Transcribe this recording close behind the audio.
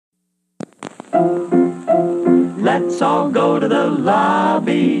Let's all go to the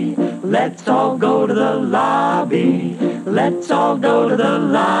lobby. Let's all go to the lobby. Let's all go to the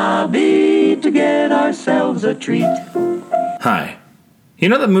lobby to get ourselves a treat. Hi. You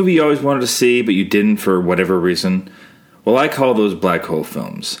know that movie you always wanted to see, but you didn't for whatever reason? Well, I call those black hole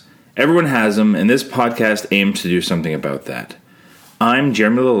films. Everyone has them, and this podcast aims to do something about that. I'm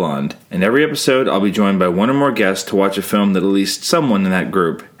Jeremy Lalonde, and every episode I'll be joined by one or more guests to watch a film that at least someone in that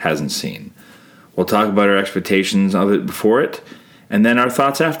group hasn't seen. We'll talk about our expectations of it before it, and then our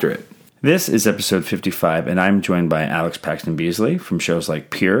thoughts after it. This is episode 55, and I'm joined by Alex Paxton Beasley from shows like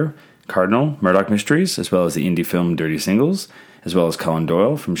Pure, Cardinal, Murdoch Mysteries, as well as the indie film Dirty Singles, as well as Colin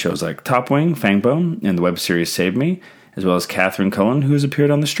Doyle from shows like Top Wing, Fangbone, and the web series Save Me, as well as Catherine Cullen, who has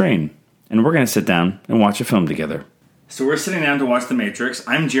appeared on The Strain. And we're going to sit down and watch a film together. So we're sitting down to watch The Matrix.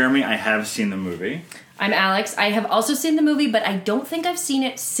 I'm Jeremy. I have seen the movie. I'm Alex. I have also seen the movie, but I don't think I've seen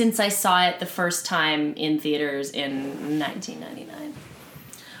it since I saw it the first time in theaters in 1999.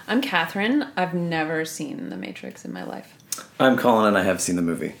 I'm Catherine. I've never seen The Matrix in my life. I'm Colin, and I have seen the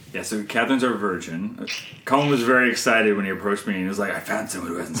movie. Yeah, so Catherine's our virgin. Colin was very excited when he approached me, and he was like, I found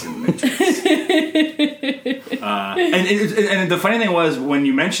someone who hasn't seen The Matrix. and the funny thing was, when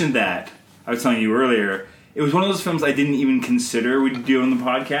you mentioned that, I was telling you earlier, it was one of those films I didn't even consider we'd do on the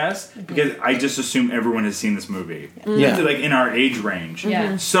podcast, because I just assume everyone has seen this movie. Yeah. Like, in our age range.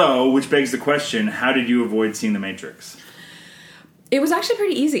 Yeah. So, which begs the question, how did you avoid seeing The Matrix? It was actually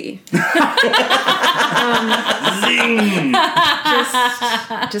pretty easy. Zing!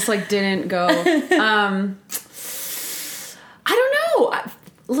 Just like didn't go. I don't know.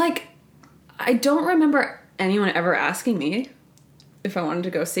 I don't remember anyone ever asking me if I wanted to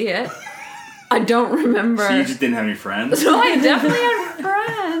go see it. I don't remember. So you just didn't have any friends? No, I definitely had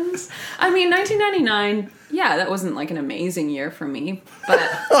friends. I mean, 1999, yeah, that wasn't like an amazing year for me, but...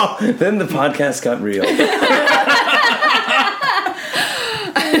 Oh, then the podcast got real.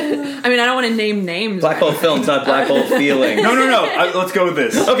 I mean, I don't want to name names. Black hole films, not black hole feeling. No. Let's go with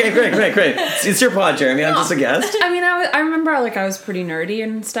this. Okay, great. It's your pod, Jeremy. I'm just a guest. I mean, I remember I was pretty nerdy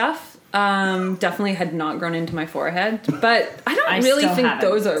and stuff. Definitely had not grown into my forehead, but I don't really think haven't,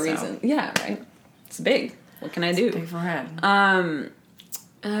 those are so. reasons. Yeah, right. It's big. What can I do? Big forehead. I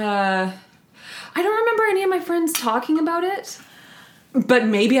don't remember any of my friends talking about it, but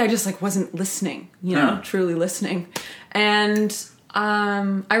maybe I just wasn't listening, truly listening. And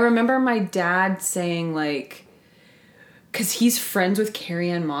I remember my dad saying because he's friends with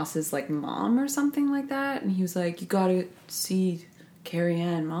Carrie-Anne Moss's mom or something like that, and he was like, "You gotta see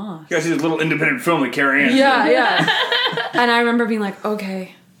Carrie-Anne Moss." You guys see this little independent film with Carrie-Anne. Yeah. And I remember being like,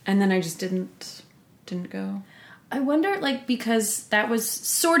 okay, and then I just didn't go. I wonder, because that was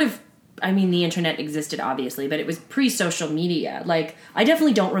sort of, I mean, the internet existed, obviously, but it was pre-social media. I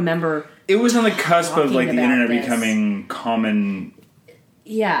definitely don't remember. It was on the cusp of, the Talking about internet this. becoming common.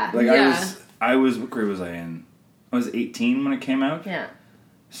 Yeah. I was, what grade was I in? I was 18 when it came out. Yeah.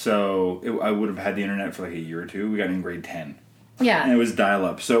 So, I would have had the internet for a year or two. We got in grade 10. Yeah. And it was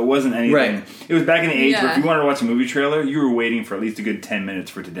dial-up, so it wasn't anything. Right. It was back in the age where Yeah. if you wanted to watch a movie trailer, you were waiting for at least a good 10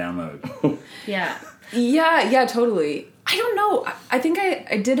 minutes for it to download. Yeah. Yeah, totally. I don't know. I think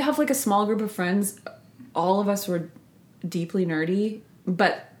I did have a small group of friends. All of us were deeply nerdy,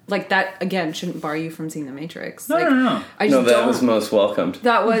 but that again shouldn't bar you from seeing The Matrix. No. I just That was most welcomed.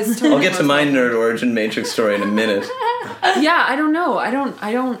 That was. Totally I'll get to my nerd origin Matrix story in a minute. Yeah, I don't know.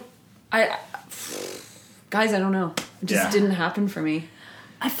 Guys, I don't know. It just didn't happen for me.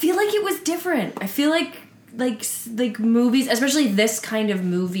 I feel like it was different. I feel like movies, especially this kind of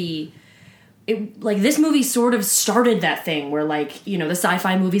movie, this movie sort of started that thing where the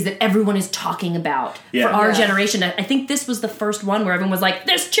sci-fi movies that everyone is talking about for our generation. I think this was the first one where everyone was like,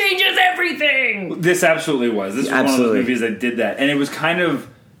 this changes everything. This absolutely was. This was one of Absolutely. those movies that did that. And it was kind of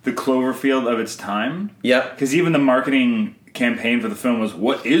the Cloverfield of its time. Yep. Because even the marketing campaign for the film was,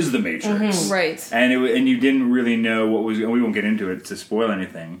 what is The Matrix? Right. And you didn't really know what was... We won't get into it to spoil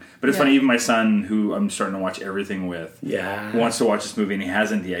anything. But it's funny, even my son, who I'm starting to watch everything with, wants to watch this movie, and he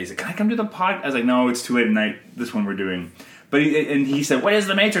hasn't yet. He's like, can I come to the pod? I was like, no, it's too late at night, this one we're doing. But he said, what is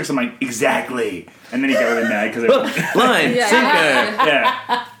The Matrix? I'm like, exactly. And then he got really mad because... Line, sinker.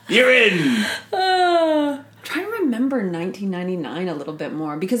 Yeah. You're in! Trying to remember 1999 a little bit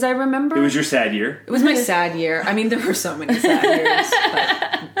more because I remember It was your sad year. It was my sad year. I mean, there were so many sad years.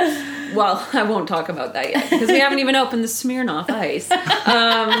 But, well, I won't talk about that yet because we haven't even opened the Smirnoff Ice.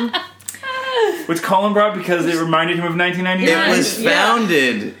 which Colin brought because it reminded him of 1999. It was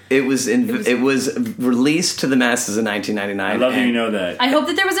founded. It was released to the masses in 1999. I love that you know that. I hope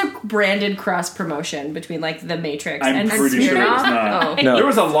that there was a branded cross promotion between like The Matrix I'm and pretty sure Smirnoff. it's not. Oh. No. There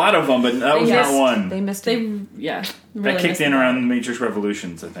was a lot of them, but that was not one. They missed They it. yeah. That really kicked missed in it. around the Matrix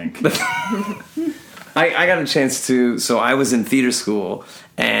Revolutions, I think. I got a chance to. So I was in theater school,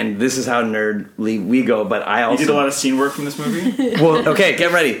 and this is how nerdly we go. But I You also did a lot of scene work from this movie? well, okay,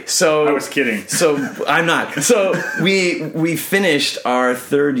 get ready. So I was kidding. So I'm not. So we finished our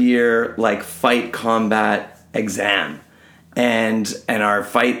third year like fight combat exam, and our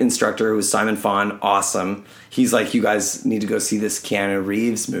fight instructor, who was Simon Fawn, awesome. He's like, you guys need to go see this Keanu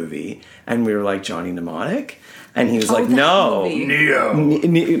Reeves movie, and we were like, Johnny Mnemonic. And he was like, that no, movie. Neo.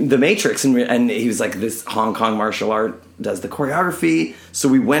 The Matrix. And he was like, this Hong Kong martial art does the choreography. So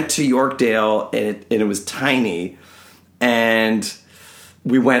we went to Yorkdale, and it was tiny. And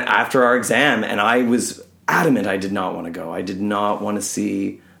we went after our exam, and I was adamant I did not want to go. I did not want to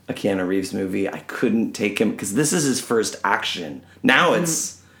see a Keanu Reeves movie. I couldn't take him, because this is his first action. Now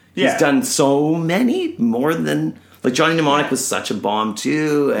it's, Yeah. he's done so many, more than, like Johnny Mnemonic was such a bomb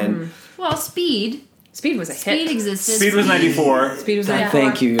too. And Well, Speed. Speed was a Speed hit. existed. Speed was 94. Speed was Yeah.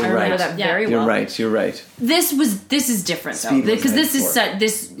 thank you, you're I remember right. that Yeah. very You're well. right, you're right. This is different Speed though, was because this 94.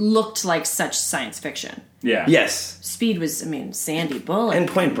 this looked like such science fiction. Yeah. Yes. Speed was, I mean, Sandy Bullock. And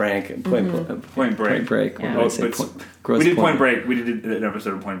Point Break. Point Point Break. Point Break. What Yeah. did I Oh, say? but Grosse we did Pointe. Point Break. We did an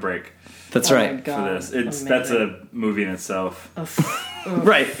episode of Point Break That's Oh right. my God. for this. It's Amazing. That's a movie in itself.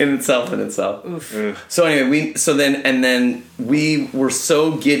 Right, in itself. Ugh. So anyway, then we were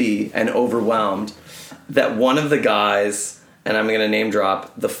so giddy and overwhelmed that one of the guys, and I'm going to name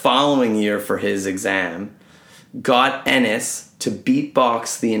drop, the following year for his exam, got Ennis to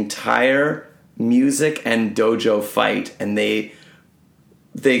beatbox the entire music and dojo fight, and they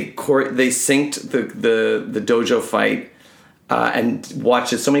synced the dojo fight and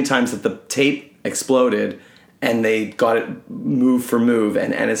watched it so many times that the tape exploded, and they got it move for move,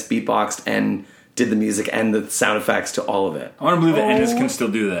 and Ennis beatboxed and did the music and the sound effects to all of it. I want to believe that Ennis can still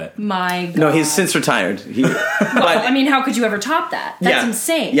do that. My God. No, he's since retired. But I mean, how could you ever top that? That's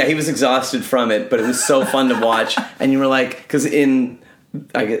insane. Yeah, he was exhausted from it, but it was so fun to watch. And you were like, because I don't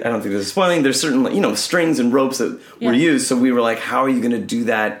think this is spoiling, there's certain, strings and ropes that were used. So we were like, how are you going to do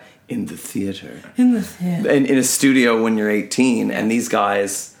that in the theater? In a studio when you're 18. And these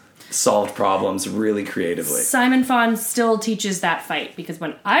guys solved problems really creatively. Simon Fawn still teaches that fight, because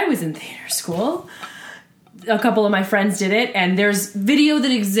when I was in theater school, a couple of my friends did it, and there's video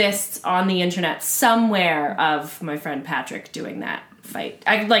that exists on the internet somewhere of my friend Patrick doing that fight.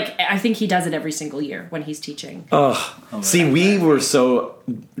 I think he does it every single year when he's teaching. See, we were so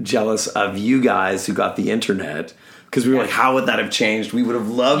jealous of you guys who got the internet, because we were like, how would that have changed? We would have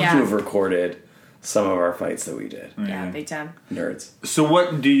loved Yeah. to have recorded some of our fights that we did. Yeah, big time. Nerds. So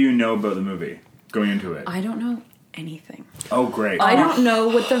what do you know about the movie going into it? I don't know anything. Oh, great. I don't know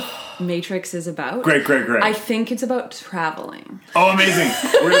what the Matrix is about. Great. I think it's about traveling. Oh, amazing.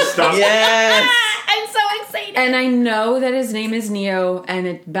 We're going to stop. Yes! I'm so excited. And I know that his name is Neo, and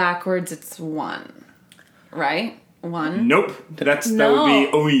it backwards it's one. Right? One. Nope. That would No. be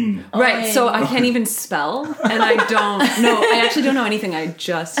Oin. Right, so I can't even spell, and I don't know. I actually don't know anything. I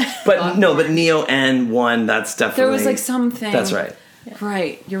just. But Neo and one, that's definitely... There was like something. That's right.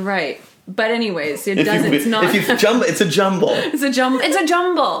 Right, you're right. But anyways, it If doesn't. you, It's not. If you jumble, it's a jumble. It's a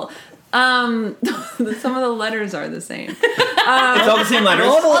jumble. Some of the letters are the same. It's all the same letters.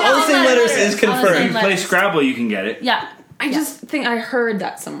 All the same letters is All the same confirmed. If you play letters. Scrabble, you can get it. Yeah. I just think I heard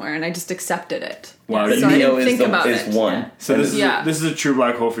that somewhere, and I just accepted it. Wow, But So I Neo didn't think about is it. one. Yeah. So this is, Yeah. this is a true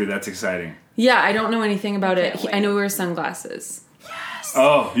black hole for you. That's exciting. Yeah, I don't know anything about it. Can't wait. I know he wears sunglasses.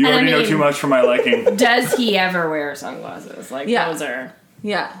 Oh, you And I already know mean- too much for my liking. Does he ever wear sunglasses? Like, Yeah. those are...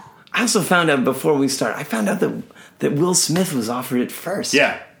 Yeah. I also found out before we started, I found out that Will Smith was offered it first.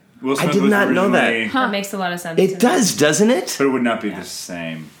 Yeah. Will Smith did was not know that. originally- That makes a lot of sense. to It me. does, doesn't it? But it would not be the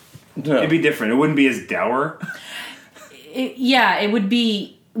same. No. It'd be different. It wouldn't be as dour. It would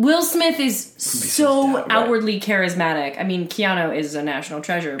be... Will Smith is so down, right. outwardly charismatic. I mean, Keanu is a national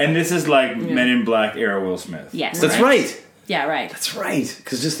treasure. And this is like Men in Black era Will Smith. yes. That's right. Yeah, right. That's right.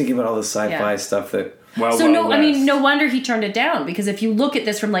 Because just thinking about all the sci-fi Yeah. stuff that... Wild So Wild no, I mean, West. no wonder he turned it down, because if you look at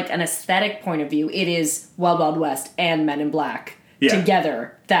this from like an aesthetic point of view, it is Wild Wild West and Men in Black Yeah.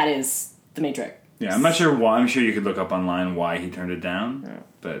 together. That is The Matrix. Yeah, I'm not sure why. I'm sure you could look up online why he turned it down,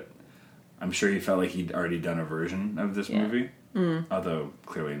 but I'm sure he felt like he'd already done a version of this movie. Although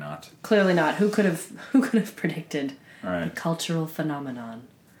clearly not. Clearly not. Who could have predicted All right, cultural phenomenon?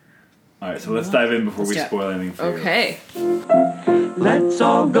 all right. So let's dive in before we Let's do it. spoil anything for you. Okay. Let's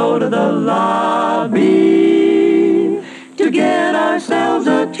all go to the lobby to get ourselves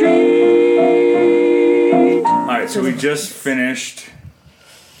a treat. All right, so we just finished,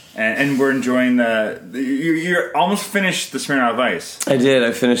 and we're enjoying you're almost finished the Smirnoff Ice. I did.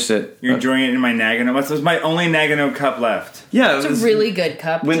 I finished it. You're enjoying it in my Nagano. This was my only Nagano cup left. Yeah, It's a really good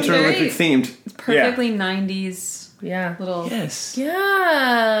cup. Winter very- Olympic themed. Perfectly 90s Yeah. little. Yes.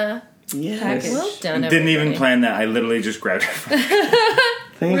 Yeah. Yes. Well done, Didn't even everybody. plan that. I literally just grabbed it.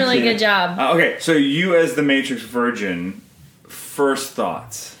 Thank Really you. good job. Okay, so you as the Matrix virgin, first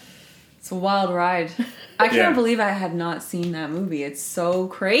thoughts. It's a wild ride. I can't Yeah. believe I had not seen that movie. It's so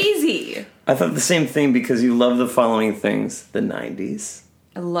crazy. I thought the same thing because you love the following things: the '90s,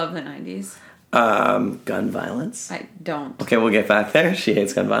 I love the 90s. gun violence. I don't. Okay, we'll get back there. She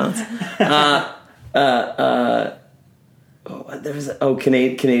hates gun violence.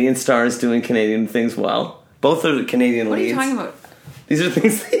 Canadian stars doing Canadian things well. Both are the Canadian What are leads. you talking about? These are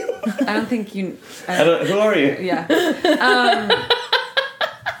things that you I don't think you. who are you? Yeah.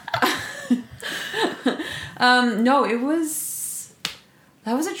 No, it was.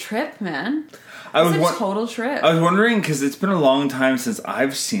 That was a trip, man. I It was was a won- total trip. I was wondering because it's been a long time since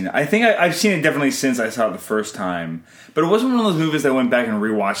I've seen it. I think I've seen it definitely since I saw it the first time, but it wasn't one of those movies that I went back and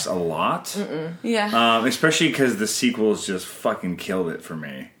rewatched a lot. Yeah. Especially because the sequels just fucking killed it for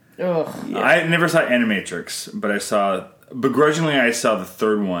me. Ugh. I never saw Animatrix, but begrudgingly I saw the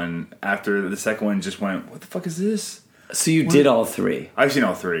third one after the second one. Just went, what the fuck is this? So you did all three. I've seen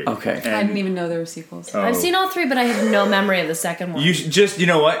all three. Okay. And I didn't even know there were sequels. Oh. I've seen all three, but I have no memory of the second one. You should just, you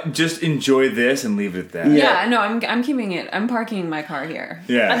know what? Just enjoy this and leave it at that. Yeah, no, I'm keeping it. I'm parking my car here.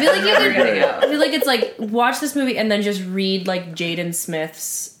 Yeah. I feel like you We're gonna could. go. I feel like it's like watch this movie and then just read like Jaden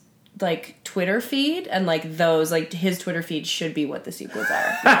Smith's like Twitter feed and like those like his Twitter feed should be what the sequels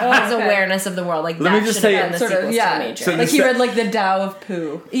are. His awareness of the world, like Let me that just should tell have you- been the Sort of, sequels yeah. to the Matrix. So Like he se- read like the Tao of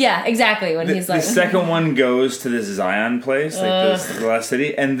Pooh. Yeah, exactly. When he's like, the second one goes to this Zion place, like the last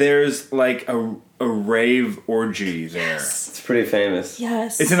city, and there's like a rave orgy there. It's pretty famous.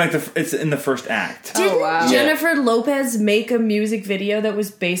 yes. It's in it's in the first act. Didn't wow. Jennifer Lopez make a music video that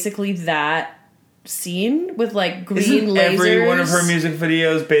was basically that scene with like green Isn't lasers? every one of her music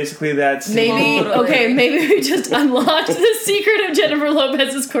videos basically that scene? Maybe Totally. okay. Maybe we just unlocked the secret of Jennifer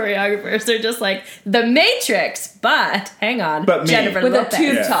Lopez's choreographers. They're just like the Matrix, but hang on, But me. Jennifer With a Lopez.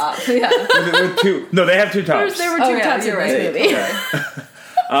 tube Yeah. top. Yeah. with two. No, they have two tops. There were two Oh, yeah, tops in you're this right. movie.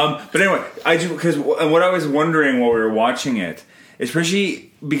 But anyway, because what I was wondering while we were watching it,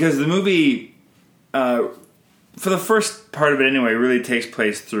 especially because the movie, for the first part of it anyway, really takes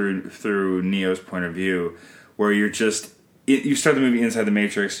place through Neo's point of view, where you start the movie inside the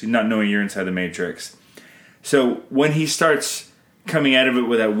Matrix, not knowing you're inside the Matrix. So when he starts coming out of it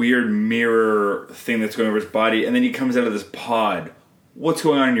with that weird mirror thing that's going over his body, and then he comes out of this pod, what's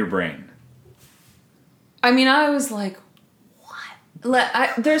going on in your brain? I mean, I was like, what?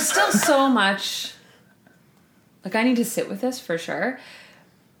 There's still so much. Like, I need to sit with this for sure.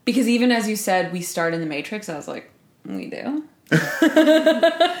 Because even as you said, we start in the Matrix, I was like, we do?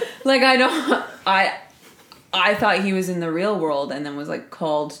 Like, I thought he was in the real world and then was, like,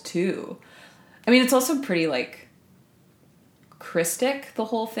 called to. I mean, it's also pretty, like, Christic, the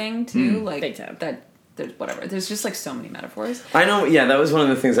whole thing, too. Like, Big time. there's whatever. There's just, like, so many metaphors. I know. Yeah, that was one of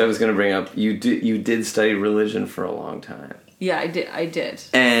the things I was going to bring up. You did study religion for a long time, Yeah, I did.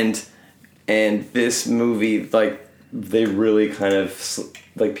 and this movie, like, they really kind of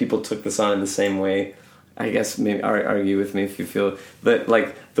like people took this on in the same way. I guess maybe argue with me if you feel that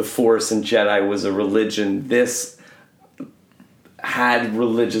like the Force and Jedi was a religion. This had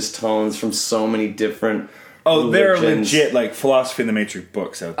religious tones from so many different. Oh, there are religions. legit like philosophy in the Matrix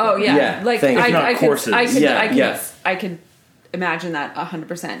books out there. Oh yeah, Yeah, like thank you. If not I courses. I could imagine that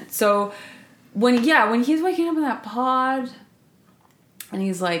 100%. So when he's waking up in that pod, and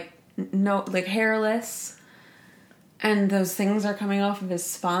he's like hairless, and those things are coming off of his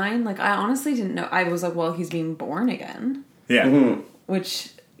spine. Like I honestly didn't know. I was like, well, he's being born again, Yeah. which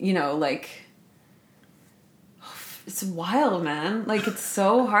like. It's wild, man. Like it's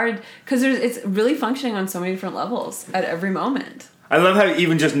so hard because it's really functioning on so many different levels at every moment. I love how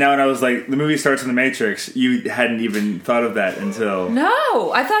even just now, and I was like, the movie starts in the Matrix. You hadn't even thought of that until.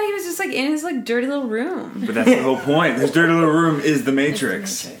 No, I thought he was just like in his like dirty little room. But that's the whole point. His dirty little room is the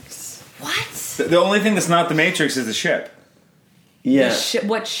Matrix. What? The only thing that's not the Matrix is the ship. Yeah.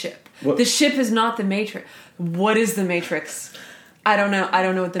 What ship? What- The ship is not the Matrix. What is the Matrix? I don't know. I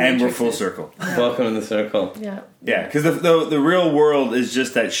don't know what the And Matrix we're full is. circle. Welcome to the circle. Yeah. Yeah, because the real world is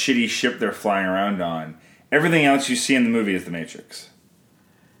just that shitty ship they're flying around on. Everything else you see in the movie is the Matrix.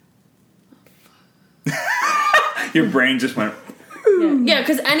 Your brain just went. Yeah,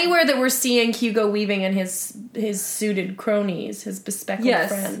 because anywhere that we're seeing Hugo Weaving and his suited cronies, his bespectacled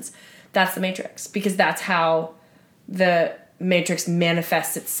friends, that's the Matrix. Because that's how the Matrix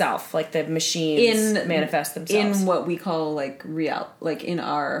manifests itself, like the machines manifest themselves in what we call like real, like in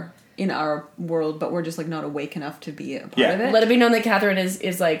our world, but we're just like not awake enough to be a part of it. Let it be known that Catherine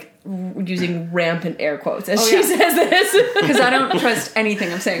is like using rampant air quotes as she says this, because I don't trust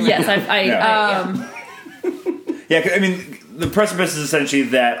anything I'm saying. Yes, Yeah, 'cause, I mean, the precipice is essentially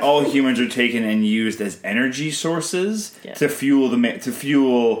that all humans are taken and used as energy sources to fuel the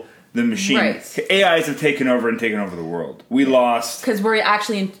machine. Right. AIs have taken over the world. We lost because we're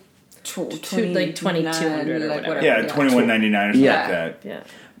actually in like 2200 or whatever. Yeah, 2199 or something like that. Yeah.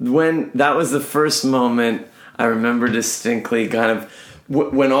 When that was the first moment, I remember distinctly kind of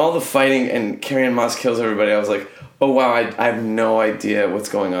when all the fighting and Carrie-Anne Moss kills everybody, I was like, oh wow, I have no idea what's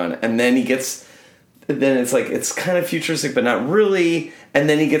going on. And then then it's like, it's kind of futuristic, but not really. And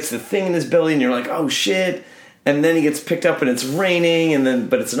then he gets the thing in his belly and you're like, oh shit. And then he gets picked up and it's raining,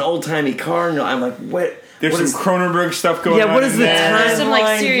 but it's an old-timey car, and I'm like, what? There's some Cronenberg stuff going on. Yeah, what is the time? There's some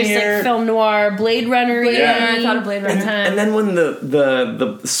like serious like film noir, Blade Runner. I thought of Blade Runner. And then when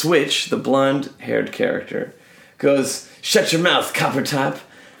the Switch, the blonde-haired character, goes, shut your mouth, Copper Top,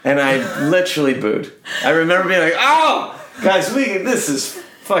 and I literally booed. I remember being like, oh, guys, this is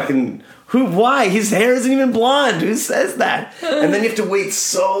fucking... Why? His hair isn't even blonde. Who says that? And then you have to wait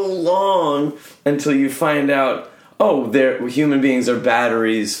so long until you find out, human beings are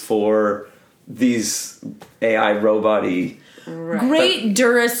batteries for these AI robot-y. Right. Great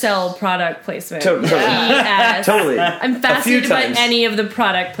Duracell product placement. Totally. Yes. Totally. I'm fascinated by any of the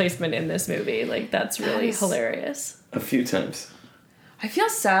product placement in this movie. Like, that's really hilarious. A few times. I feel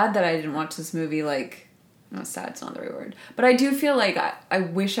sad that I didn't watch this movie, like... No, sad's not the right word. But I do feel like I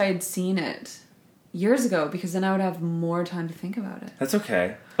wish I had seen it years ago, because then I would have more time to think about it. That's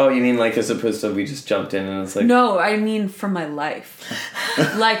okay. Oh, you mean like as opposed to we just jumped in and it's like... No, I mean for my life.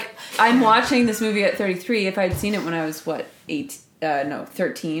 Like, I'm watching this movie at 33. If I'd seen it when I was,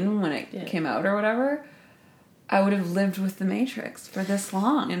 13 when it came out or whatever, I would have lived with The Matrix for this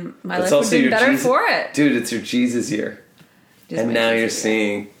long. And my life would have been better for it. Dude, it's your Jesus year. And now you're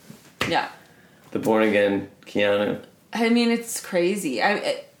seeing... Yeah. The born-again Keanu. I mean, it's crazy.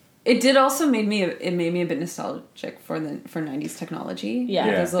 It did also made me a bit nostalgic for 90s technology.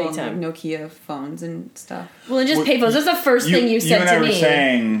 Yeah. Those little like, Nokia phones and stuff. Well, and just payphones. That's the first thing you said to me. You and I were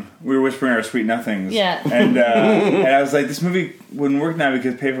saying, we were whispering our sweet nothings. Yeah. And I was like, this movie wouldn't work now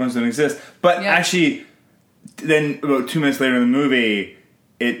because payphones don't exist. But actually, then about 2 minutes later in the movie,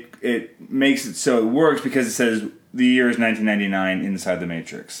 it makes it so it works because it says... The year is 1999 inside the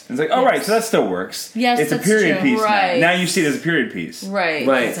Matrix. And it's like, right, so that still works. Yes, it's a period piece right. now. Now you see it as a period piece. Right.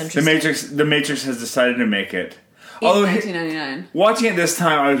 That's The Matrix has decided to make it. In 1999. Watching it this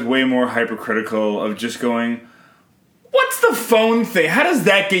time, I was way more hypercritical of just going, what's the phone thing? How does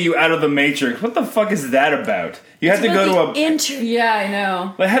that get you out of the Matrix? What the fuck is that about? You have to go to a... Yeah, I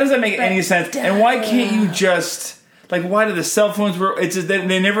know. Like, how does that make any sense? And why can't you just... Like, why do the cell phones work? It's just,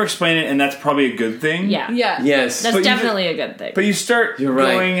 they never explain it, and that's probably a good thing. Yeah. Yes. That's definitely a good thing. But you start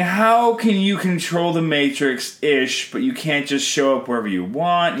going, how can you control the Matrix-ish, but you can't just show up wherever you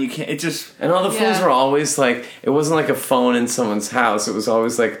want? You can't, it just... And all the phones were always like, it wasn't like a phone in someone's house. It was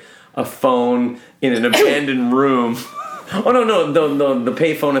always like a phone in an abandoned room. Oh, no, the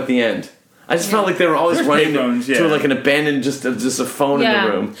payphone at the end. I just felt like they were always running to like an abandoned, just a phone in the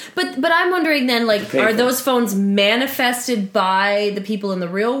room. But I'm wondering then, like, are those phones manifested by the people in the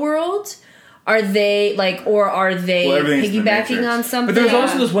real world? Are they like, or are they piggybacking on something? But there's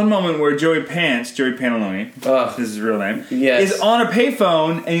also this one moment where Joey Pantalone, this is his real name, is on a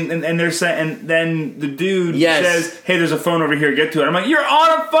payphone, and they're saying, and then the dude says, "Hey, there's a phone over here. Get to it." I'm like, "You're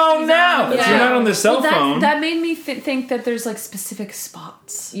on a phone now. You're not on the cell phone." That made me think that there's like specific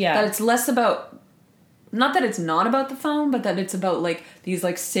spots. Yeah, that it's less about. Not that it's not about the phone, but that it's about like these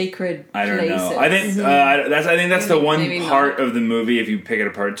like sacred places. I don't know. I think that's the one part of the movie. If you pick it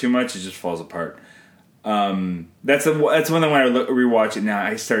apart too much, it just falls apart. That's one thing when I rewatch it now.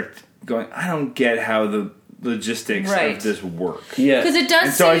 I start going, I don't get how the logistics of this work. Yeah, because it does.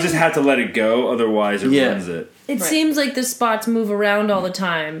 And so I just have to let it go. Otherwise, it ruins it. It seems like the spots move around all the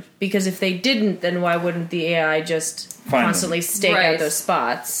time. Because if they didn't, then why wouldn't the AI just constantly stake out those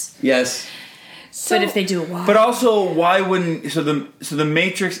spots? Yes. But if they do, why? But also, why wouldn't the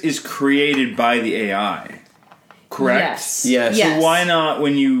Matrix is created by the AI, correct? Yes. So why not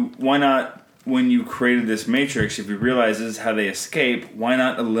when you created this Matrix, if you realize this is how they escape, why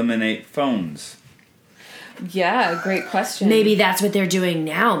not eliminate phones? Yeah, great question. Maybe that's what they're doing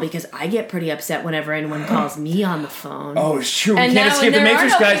now, because I get pretty upset whenever anyone calls me on the phone. Oh, it's true. We And can't now escape the there are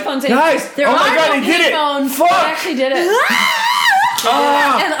Matrix, no guys. payphones anymore. Guys! There Oh my are god, no they did it! payphones. They Fuck! actually did it.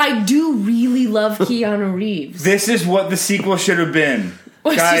 And I do really love Keanu Reeves. This is what the sequel should have been.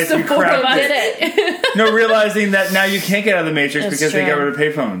 Guys, the we four of cracked us it. did it. No, realizing that now you can't get out of the Matrix That's because they got true. rid of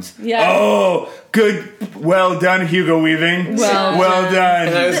payphones. Yeah. Oh, good. Well done, Hugo Weaving. Well done.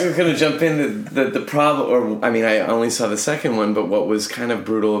 And I was going to jump in the problem, or I mean, I only saw the second one, but what was kind of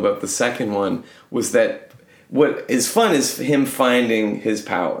brutal about the second one was that what is fun is him finding his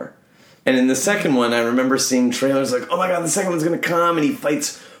power. And in the second one, I remember seeing trailers like, oh my god, the second one's going to come, and he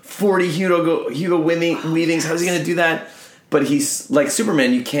fights 40 Hugo Weavings. How's he going to do that? But he's like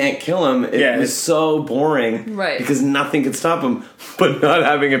Superman, you can't kill him. It was so boring. Right. Because nothing could stop him. But not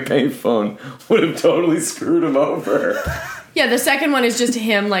having a payphone would have totally screwed him over. Yeah, the second one is just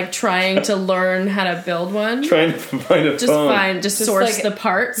him like trying to learn how to build one. Trying to find a phone. Just source like- the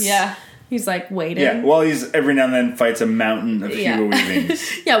parts. Yeah. He's like waiting. Yeah, while he's every now and then fights a mountain of Yeah. Hugo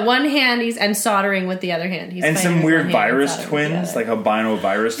Weavings. Yeah, one hand and soldering with the other hand. He's And playing some with weird one hand and virus soldering with twins, the like other. albino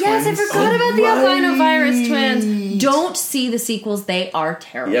virus Yes, twins. I forgot about the albino virus twins. Don't see the sequels; they are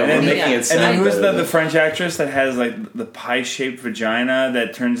terrible. Yeah, we're And then- making it And sound then who's better. the French actress that has like the pie-shaped vagina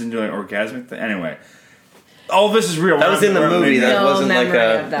that turns into like orgasmic thing? Anyway, all this is real. That was in the movie. That No wasn't like memory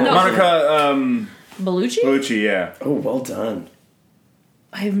a... of that. No. Monica Bellucci? Bellucci, yeah. Oh, well done.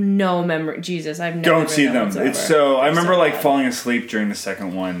 I have no memory. Jesus, I've never Don't see read that them. whatsoever. It's so. I They're remember so like bad. falling asleep during the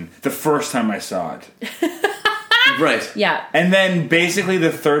second one the first time I saw it, Right. Yeah, and then basically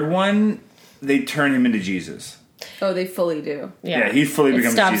the third one they turn him into Jesus. Oh, they fully do. Yeah, he fully it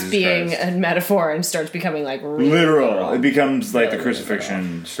becomes stops Jesus being Christ. a metaphor and starts becoming like really Literal. It becomes like the Really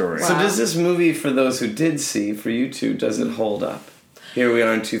crucifixion story. So does this movie, for those who did see, for you two, does it hold up? Here we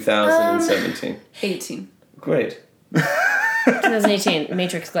are in 2017. 18. Great. 2018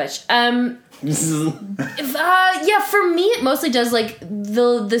 Matrix glitch. Yeah, for me it mostly does. Like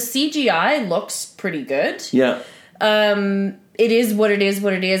the CGI looks pretty good. Yeah. It is what it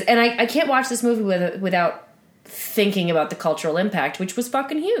is, and I can't watch this movie without thinking about the cultural impact, which was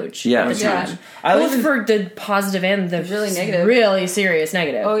fucking huge. Yeah. at the It's time. huge. I Both even- for the positive and the Really negative. really serious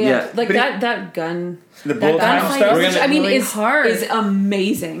negative. Oh, yeah. Yeah. Like But that gun... The bullet time gunfight stuff. We're is gonna- I mean, really is hard. is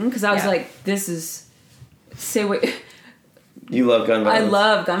amazing, because I was Yeah. like, this is... Say what... You love gun I violence.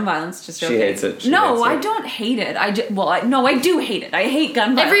 love gun violence. Just She joking. hates it. She no, hates it. I don't hate it. I do hate it. I hate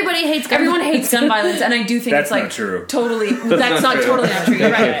gun violence. Everybody hates gun Everyone violence. hates gun violence, and I do think That's it's like not true. totally. That's not not true. totally not true.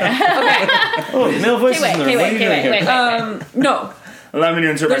 You're right. Okay. Oh, male voices Wait, in there. wait, What are you wait, doing wait, here? wait. No, Allow me to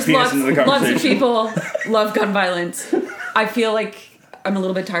insert there's my penis lots, into the lots conversation. of people love gun violence. I feel like I'm a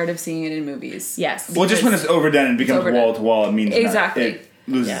little bit tired of seeing it in movies. Yes. Well, just when it's overdone and becomes overdone. wall to wall, it means Exactly. it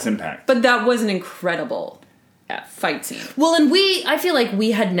loses Yeah. its impact. But that was an incredible fight scene. Well, and I feel like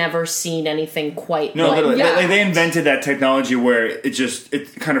we had never seen anything quite No, like literally, yeah. like they invented that technology where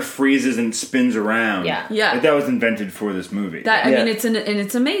it kind of freezes and spins around. Yeah. Yeah. Like, that was invented for this movie. That I Yeah. mean,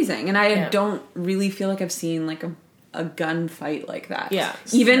 it's amazing, and I Yeah. don't really feel like I've seen like a gun fight like that. Yeah.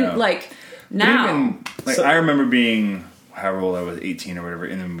 even No. like But now. even, like, So- I remember being however old I was, 18 or whatever,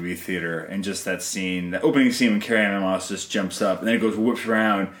 in the movie theater, and just that scene, the opening scene when Carrie-Anne Moss just jumps up and then it goes whoops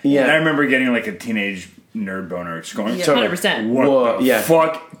around. Yeah. And I remember getting like a teenage nerd boner, just going, Yeah. "So, 100%. What Whoa, the yeah.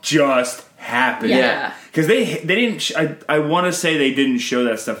 fuck just happened?" Yeah. Because they didn't. I want to say they didn't show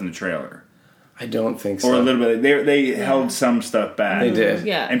that stuff in the trailer, I don't think so. or a little bit. They held some stuff back. They did.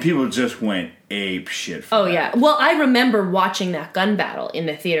 Yeah. and people just went ape shit. For Oh that. yeah. Well, I remember watching that gun battle in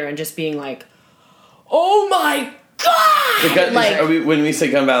the theater and just being like, "Oh my god!" The gun, like when we say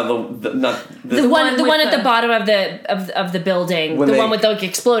gun battle, not the one with at the- the bottom of the building, When the they- one with the like,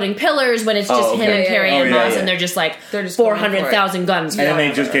 exploding pillars. When it's just Oh, him okay. and Carrie Ann Oh, yeah, Moss, yeah. and they're just like They're just going for it. 400,000 guns. And then they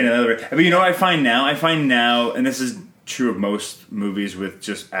flying just over. get another. But you know what I find now? I find now, and this is true of most movies with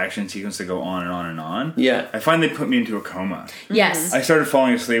just action sequences that go on and on and on. Yeah. I find they put me into a coma. Yes. I started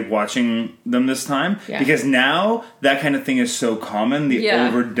falling asleep watching them this time Yeah. because now that kind of thing is so common, the Yeah.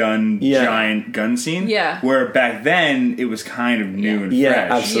 overdone Yeah. giant gun scene. Yeah. Where back then it was kind of new and Yeah,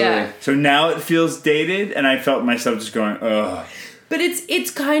 fresh. absolutely. Yeah. So now it feels dated, and I felt myself just going, ugh. But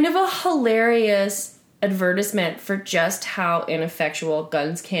it's kind of a hilarious advertisement for just how ineffectual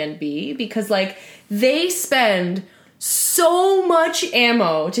guns can be, because like they spend so much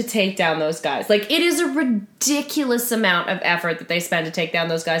ammo to take down those guys. Like it is a ridiculous amount of effort that they spend to take down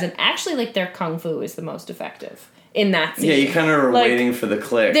those guys, and actually like their kung fu is the most effective in that scene. Yeah, you kind of are Like, waiting for the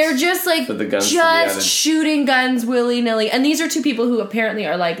clicks. they're just like For the guns to be added. just shooting guns willy-nilly. And these are two people who apparently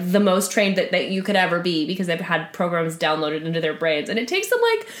are like the most trained that you could ever be, because they've had programs downloaded into their brains. And it takes them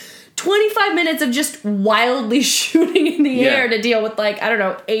like 25 minutes of just wildly shooting in the Yeah. air to deal with, like, I don't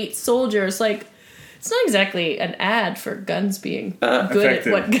know, 8 soldiers. Like, it's not exactly an ad for guns being good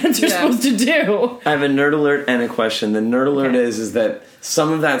effective. at what guns are Yeah. supposed to do. I have a nerd alert and a question. The nerd alert Okay. is that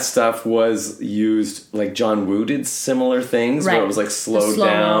some of that stuff was used, like John Woo did similar things, where Right. it was like slowed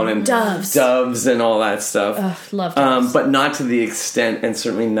slow-mo. down and Doves. and all that stuff. Love doves. But not to the extent, and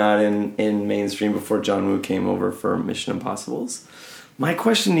certainly not in mainstream before John Woo came over for Mission Impossibles. My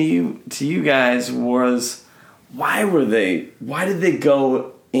question to you guys was, why did they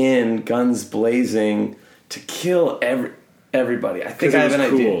go in guns blazing to kill everybody? I think Because I it have was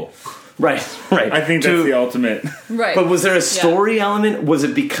an idea. cool. Right. I think that's the ultimate. Right. But was there a story element? Was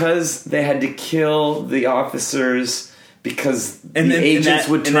it because they had to kill the officers because the agents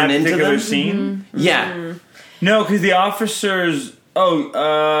would turn into particular them? scene? Yeah. No, because the officers.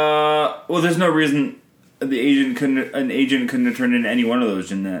 Well, there's no reason an agent couldn't have turned into any one of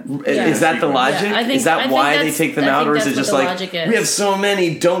those in that. Is that the logic? Yeah, I think- is that I think why they that's- take them I out, think or is that's it just what the like logic is. we have so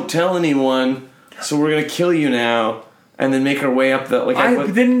many? Don't tell anyone, so we're gonna kill you now, and then make our way up the like.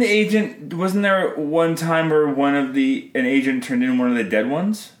 Didn't the agent? Wasn't there one time where an agent turned into one of the dead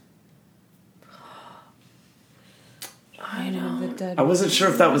ones? The dead. I wasn't sure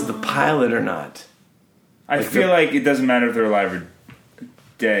if that was the pilot or not. I feel like it doesn't matter if they're alive or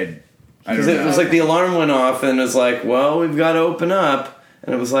dead. I don't Because know. it was like the alarm went off, and it was like, well, we've got to open up,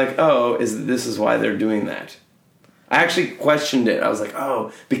 and it was like, oh, this is why they're doing that. I actually questioned it. I was like,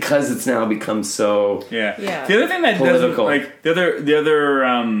 oh, because it's now become so. Yeah. Yeah. The other thing that Political. doesn't like the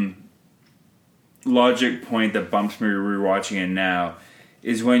other logic point that bumps me rewatching it now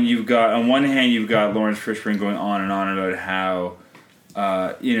is when you've got on one hand you've got Lawrence Fishburne going on and on about how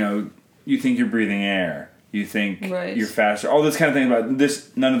you think you're breathing air, you think Right. you're faster, all this kind of thing about this.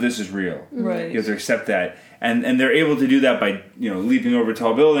 None of this is real. Right. You have to accept that, and they're able to do that by leaping over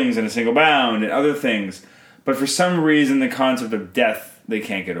tall buildings in a single bound and other things. But for some reason, the concept of death they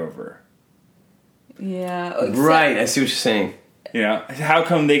can't get over. Yeah. Right, I see what you're saying. How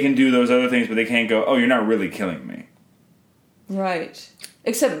come they can do those other things, but they can't go, oh, you're not really killing me? Right.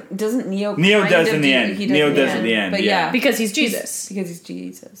 Except doesn't Neo? Neo kind does of in the do- end. he Neo in does at the end, But yeah. yeah, Because he's Jesus. because he's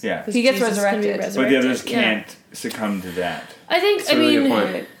Jesus. Yeah. He gets Jesus is gonna be resurrected. But the others Yeah. can't succumb to that. I think, That's a really good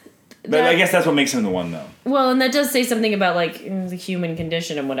point. Right. But I guess that's what makes him the one, though. well, and that does say something about, like, the human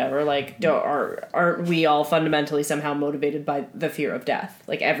condition and whatever. Like, aren't we all fundamentally somehow motivated by the fear of death?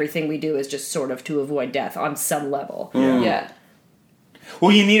 Like, everything we do is just sort of to avoid death on some level. Yeah.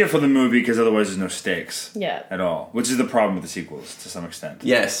 Well, you need it for the movie because otherwise there's no stakes Yeah. at all, which is the problem with the sequels to some extent.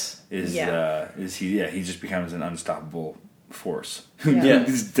 Yes. He just becomes an unstoppable force. Yeah.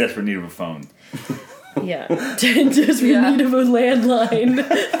 He's in desperate need of a phone. Yeah. Just we need of a landline.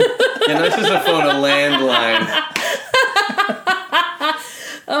 Yeah, not just a phone, a landline.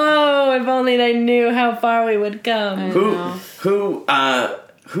 Oh, if only I knew how far we would come. Who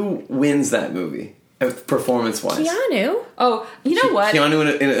wins that movie, performance wise? Keanu. Oh, you know what?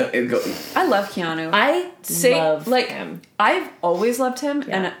 Keanu I love Keanu. I love like him. I've always loved him,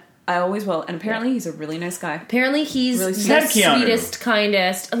 Yeah. and I always will. And apparently, he's a really nice guy. Apparently he's Really the Sad Keanu. sweetest,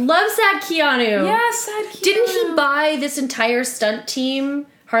 kindest. I love sad Keanu. Yeah, sad Keanu. Didn't he buy this entire stunt team,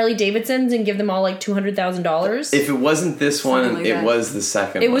 Harley Davidson's, and give them all like $200,000? If it wasn't this one, Something like it that. was the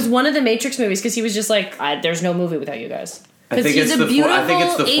second. It was one of the Matrix movies because he was just like, there's no movie without you guys. I Because think he's it's a the beautiful I think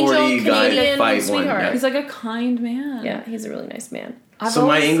it's the angel 40 guy Canadian fight one. sweetheart. Yeah. He's like a kind man. Yeah, he's a really nice man. I've So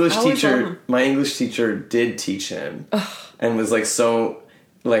my always- English I always loved teacher, him. my English teacher did teach him, and was like so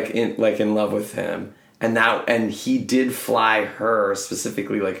in love with him, and he did fly her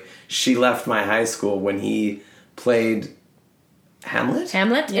specifically. Like she left my high school when he played Hamlet.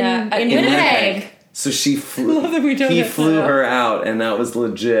 Hamlet Yeah, in in Winnipeg. So she flew. Love that we don't He have flew that. her out, and that was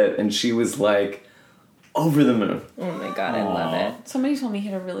legit. And she was like over the moon. Oh my god, I love it. Somebody told me he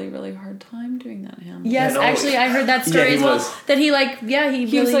had a really, really hard time doing that. Hamlet. Yes, I know. actually, I heard that story Yeah, he as well. was. That he he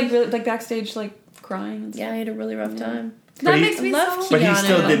was really, like really, like backstage, like crying. And stuff. yeah, he had a really rough time. That he- makes me love so. Keanu. But he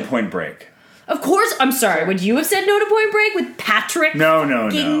still did Point Break. Of course, I'm sorry. Would you have said no to Point Break with Patrick No.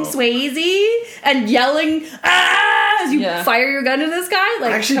 fucking Swayze and yelling as you Yeah. fire your gun to this guy?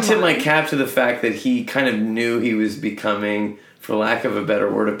 Like, I actually come tip on. my cap to the fact that he kind of knew he was becoming, for lack of a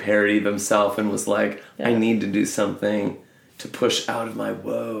better word, a parody of himself, and was like, I need to do something to push out of my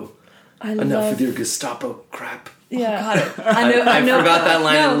woe. Enough with your Gestapo crap. Yeah. I know. I forgot that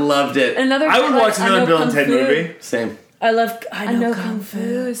line and loved it. Another. I would like, watch I another know Bill and Kung Ted Fu. movie. Same. I I know Kung Fu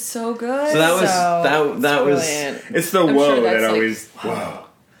is so good. So that was So, that was brilliant. It's the I'm whoa sure that that's, like- always whoa.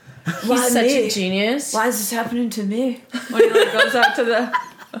 He's such a genius. Why is this happening to me? When he like goes out to the.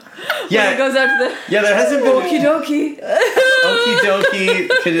 Yeah, It goes out to the yeah. There hasn't been okie dokie. Okie dokie.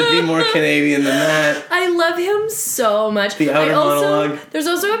 Could it be more Canadian than that? I love him so much. The outer monologue. There's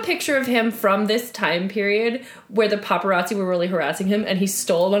also a picture of him from this time period where the paparazzi were really harassing him, and he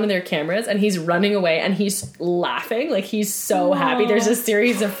stole one of their cameras, and he's running away, and he's laughing like he's so happy. There's a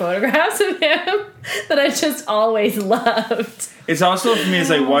series of photographs of him that I just always loved. It's also, for me, it's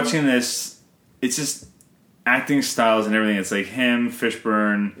like watching this, it's just acting styles and everything. It's like him,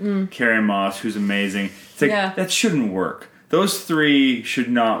 Fishburne, Carrie Moss, who's amazing. It's like, Yeah. that shouldn't work. Those three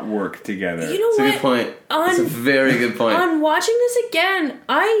should not work together. You know It's a what? good point. It's a very good point. On watching this again,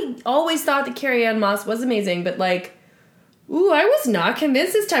 I always thought that Carrie Ann Moss was amazing, but like, I was not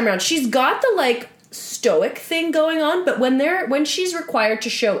convinced this time around. She's got the like stoic thing going on, but when she's required to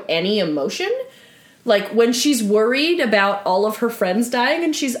show any emotion, like when she's worried about all of her friends dying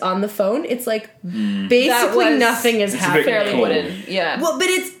and she's on the phone, it's like basically nothing is It's a bit happening. Fairly cold. wooden. Yeah. Well, but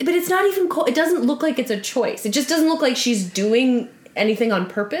it's not even cold. It doesn't look like it's a choice. It just doesn't look like she's doing anything on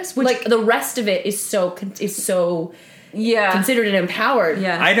purpose. Which, like the rest of it is so yeah. considered and empowered.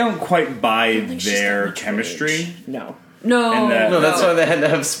 Yeah. I don't quite buy think she's their that much chemistry. rage. No. No. And No, that's why they had to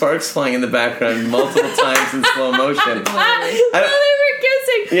have sparks flying in the background multiple times in slow motion. While they were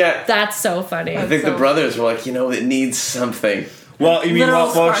kissing. Yeah. That's so funny. I think the brothers were like, it needs something. Well, you mean Literal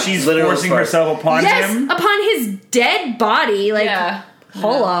while sparks. she's Literal forcing sparks. herself upon Yes, him? upon his dead body. Like, Yeah.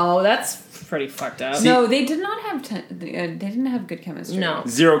 hello, that's pretty fucked up. No, they did not have. They didn't have good chemistry. No.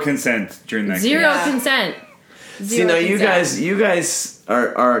 Zero consent during that Zero Yeah. consent. See, now you guys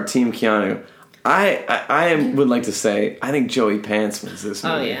are Team Keanu. I would like to say I think Joey Pants wins this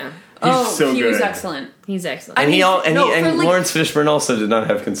movie. Oh yeah, He's so he good. was excellent. he's excellent. And for, like- Lawrence Fishburne also did not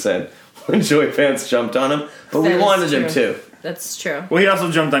have consent when Joey Pants jumped on him, but we That is wanted him true. to. That's true. Well, he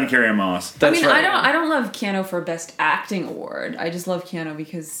also jumped on Carrie Moss. That's right. I don't love Keanu for Best Acting Award. I just love Keanu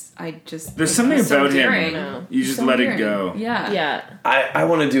because I just There's something he's so about him. daring. No. You just So let it daring. go. Yeah. Yeah. I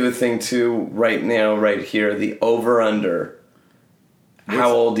want to do a thing too right now, right here. The over/under.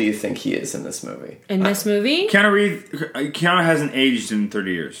 How old do you think he is in this movie? In this movie, Keanu hasn't aged in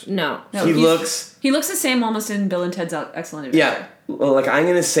 30 years. no. No, He he's- looks. He looks the same almost in Bill and Ted's Excellent Adventure. Yeah. Well, like I'm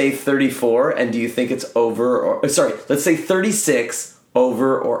gonna say 34, and do you think it's over or sorry? Let's say 36.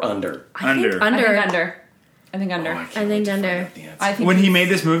 Over or under? Under. I Under. think under. I think under. I think under. I think When he made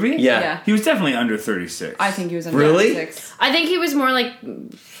this movie? Yeah. He was definitely under 36. I think he was under Really? 36. I think he was more like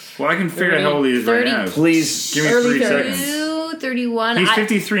Well, I can figure out how old he is right 30. now. Please. Give me early 3 seconds. 32, 31. He's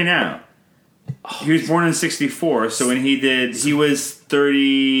 53 now. He was born in 64, so when he was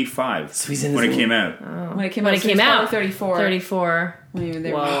 35 So he's in when his it came out. When it came When out, it came out, 34. 34. When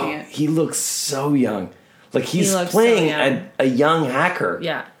they were Whoa. making it. He looks so young. Like he's looks so playing young. a young hacker.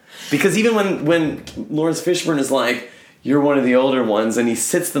 Yeah. Because even when Lawrence Fishburne is like, "You're one of the older ones," and he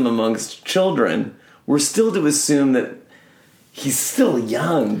sits them amongst children, we're still to assume that he's still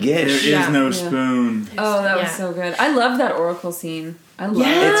young-ish. There is Yeah. no Yeah. spoon. Oh, that was Yeah. so good. I love that Oracle scene. I love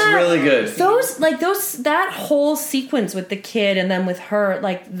Yeah. it. It's really good. That whole sequence with the kid and then with her,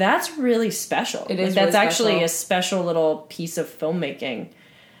 like that's really special. It is Like, that's really actually special. a special little piece of filmmaking.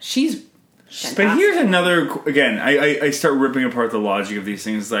 She's But here's another, again, I start ripping apart the logic of these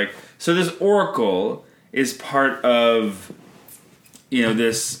things. Like, so this Oracle is part of,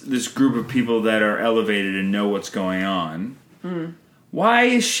 this group of people that are elevated and know what's going on. Why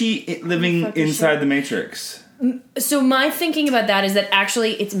is she living fuck is inside she? the Matrix? So my thinking about that is that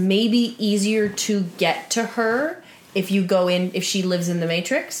actually it's maybe easier to get to her if she lives in the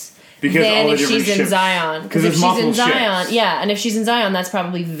Matrix. Because than all the if different she's in ships. Zion. 'Cause if there's she's in multiple Zion, ships. yeah, and if she's in Zion, that's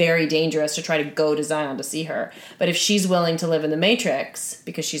probably very dangerous to try to go to Zion to see her. But if she's willing to live in the Matrix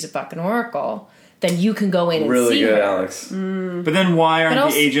because she's a fucking Oracle, then you can go in and Really see good, her. Alex. But then why aren't But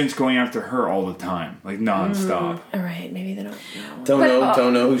also- the agents going after her all the time? Like, nonstop. All right, maybe they don't know.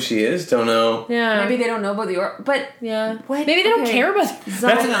 Don't know who she is. Don't know. Yeah, maybe they don't know about the Oracle, but yeah. What? Maybe they don't Okay. care about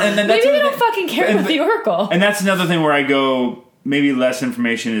Zion. and then that's Maybe they another don't thing- fucking care and- about the Oracle. And that's another thing where I go, maybe less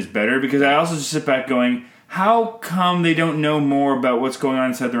information is better, because I also just sit back going, how come they don't know more about what's going on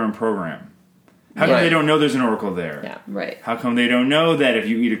inside their own program? How come Right. they don't know there's an Oracle there? Yeah, right. How come they don't know that if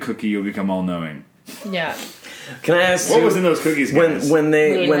you eat a cookie, you'll become all-knowing? yeah. Can I ask What you, was in those cookies, guys? when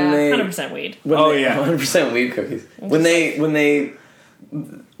they 100% weed. Oh, yeah. 100% weed cookies. When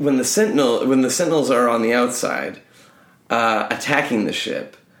the Sentinels are on the outside attacking the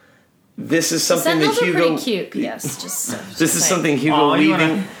ship, this is something that Sentinels are Hugo. pretty cute. Yes, just This is something Hugo Aw, you Weaving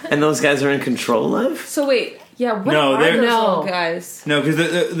wanna- and those guys are in control of. So wait, yeah, what No, are they're- those No. little guys? No, because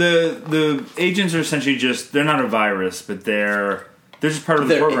the agents are essentially just, they're not a virus, but they're They're just part of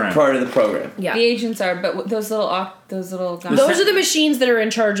the They're program. part of the program. Yeah. The agents are, but those little guys. Those are the machines that are in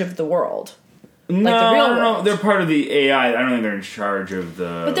charge of the world. No, the real no, world. they're part of the AI. I don't think they're in charge of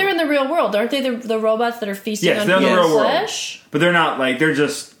the. But they're in the real world, aren't they? The robots that are feasting Yes, on they're in the human real world. flesh? But they're not like they're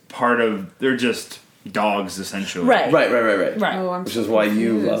just part of. They're just dogs essentially. Right. Right. Right. Oh, I'm Which is why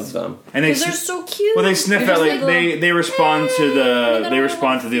you confused. love them. And they Because they're so cute. well they sniff They're out just like they respond to the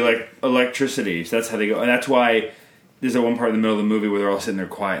little- electricity. So that's how they go, and that's why there's that one part in the middle of the movie where they're all sitting there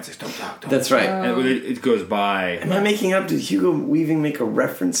quiet. It's like don't talk. That's right. And it goes by. Am I making up? Did Hugo Weaving make a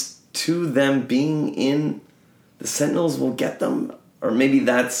reference to them being in the Sentinels will get them? Or maybe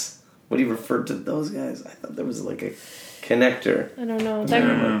that's what he referred to those guys. I thought there was like a connector. I don't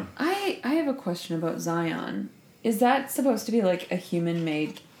know. I have a question about Zion. Is that supposed to be like a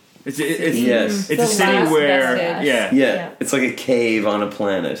human-made? It's Yes. it's a The city last where vestige. yeah. Yeah, it's like a cave on a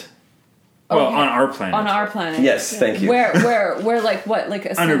planet. Well, Okay. on our planet. On our planet? Yes, thank you. Where like what? Like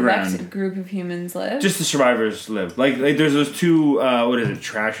a Underground. select group of humans live? Just the survivors live. Like there's those two. What is it?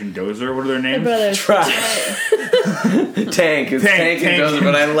 Trash and Dozer. What are their names? Brothers. Trash. Tank. It's Tank, Tank and Tank. Dozer,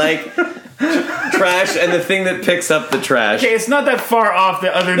 but I like trash and the thing that picks up the trash. Okay, it's not that far off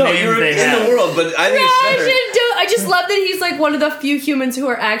the other No, names you're they in have. the world, but I think it's better. I just love that he's like one of the few humans who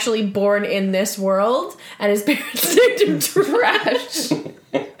are actually born in this world, and his parents named him Trash.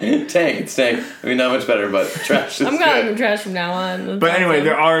 Tank, it's Tank. I mean, not much better, but trash is I'm calling him good. Trash from now on. That's But anyway,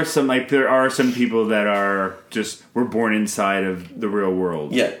 awesome. there are some people that are just were born inside of the real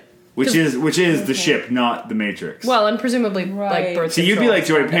world. Yeah. Which is the ship, not the Matrix. Well, and presumably like Right. birth see, you'd be control like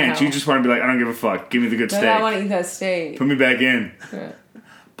Joy is Pants. how- You just want to be like, I don't give a fuck. Give me the good But steak. I want to eat that steak. Put me back in. Yeah.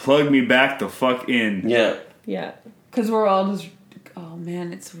 Plug me back the fuck in. Yeah. Yeah. Because we're all just. Oh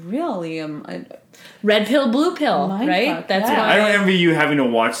man, it's really Red pill, blue pill, Mind right? fuck, That's yeah. why. I don't envy you having to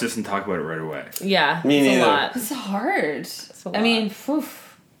watch this and talk about it right away. Yeah, Me it's neither. a lot. it's hard. a lot. I mean,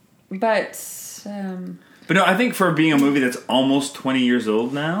 oof. But But no, I think for being a movie that's almost 20 years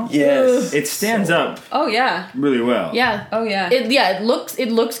old now, Yes. it stands up oh yeah, really well. Yeah. oh yeah. It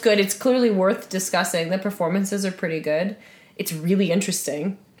looks good. It's clearly worth discussing. The performances are pretty good. It's really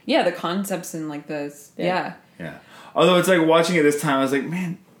interesting. Yeah, the concepts and like those. Yeah. Yeah. Although it's like watching it this time, I was like,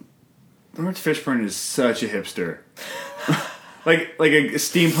 man, Lawrence Fishburne is such a hipster. like a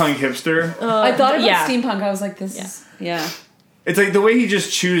steampunk hipster. I thought about yeah. steampunk. I was like, this is. Yeah. It's like the way he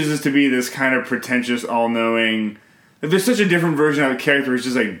just chooses to be this kind of pretentious, all-knowing. Like, there's such a different version of the character. He's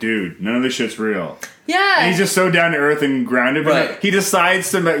just like, dude, none of this shit's real. Yeah. And he's just so down to earth and grounded. But Right. he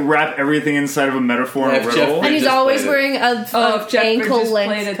decides to like, wrap everything inside of a metaphor Yeah, and a if Jeff riddle. and he's just always played it. wearing a Oh, if Jeff Bridges ankle played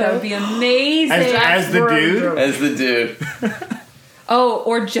length it, that would coat. be amazing. As the dude. As the dude. Oh,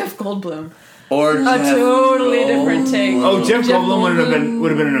 or Jeff Goldblum. Or A totally different take. Oh, Jeff Jeff Goldblum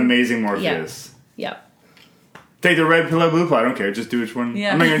would have been an amazing Morpheus. Yeah. Take the red pill, blue pill. I don't care. Just do which one.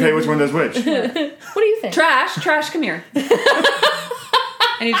 Yeah. I'm not going to tell you which one does which. What do you think? Trash, come here.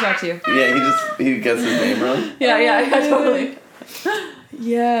 I need to talk to you. Yeah, he gets his name wrong. Yeah, totally.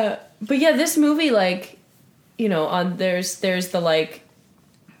 Yeah, but yeah, this movie, like, you know, there's the like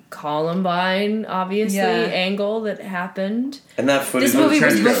Columbine, obviously, Yeah. angle that happened. And that footage This movie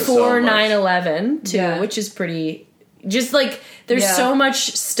was trench coat before so much. 9/11 too, Yeah. which is pretty. Just like there's Yeah. so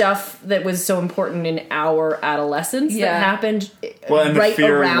much stuff that was so important in our adolescence Yeah. that happened Well, and right the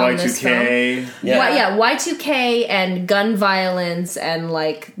fear of around this film. Y2K. Yeah. Y2K and gun violence and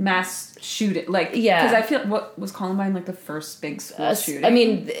like Mass shooting. Like, Yeah. Because I feel, what was Columbine like the first big school shooting? I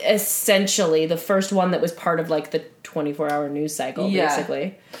mean, essentially the first one that was part of like the 24-hour news cycle, Yeah.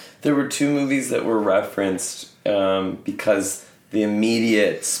 basically. There were two movies that were referenced because the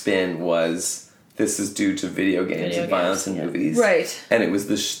immediate spin was this is due to video games Video and violence games, in yeah. movies. Right. And it was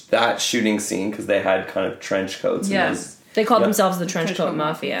that shooting scene because they had kind of trench coats. Yeah. And those, They called Yeah. themselves the Trench Trench Coat Coat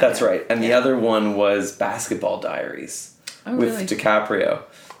Mafia. That's right. And the other one was Basketball Diaries Oh, with really? DiCaprio.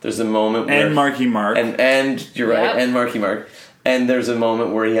 There's a moment where... And Marky Mark. And you're right, Yep. and Marky Mark. And there's a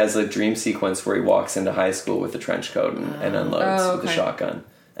moment where he has a dream sequence where he walks into high school with a trench coat and unloads Oh, with a okay. shotgun.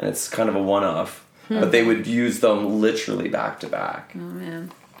 And it's kind of a one-off. But they would use them literally back to back. Oh,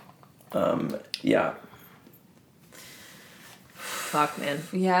 man. Yeah. Fuck, man.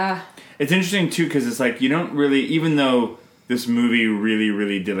 Yeah. It's interesting, too, because it's like, you don't really... Even though this movie really,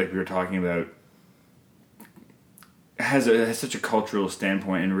 really did, like we were talking about, has such a cultural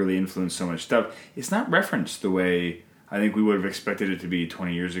standpoint and really influenced so much stuff, it's not referenced the way I think we would have expected it to be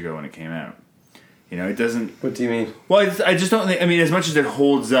 20 years ago when it came out. You know, it doesn't. What do you mean? Well, I just don't think. I mean, as much as it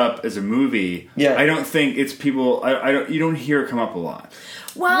holds up as a movie, Yeah. I don't think it's people. I don't. You don't hear it come up a lot.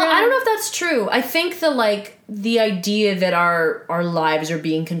 Well, I don't know if that's true. I think the idea that our lives are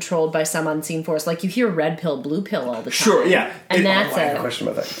being controlled by some unseen force, like you hear red pill, blue pill all the time. Sure, yeah. And It- I that's have a a question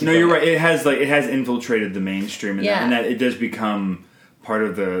about that. Keep No, you're going. right. It has infiltrated the mainstream, and that it does become part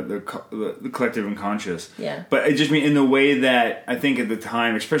of the collective unconscious. Yeah. But I just mean in the way that I think at the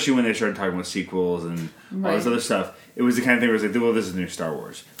time, especially when they started talking about sequels and all this other stuff, it was the kind of thing where it was like, well, this is the new Star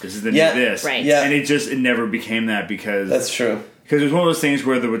Wars. This is the new this. Right. Yeah. And it never became that because That's true. Because it was one of those things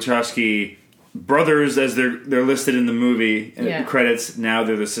where the Wachowski brothers, as they're listed in the movie and Yeah. the credits, now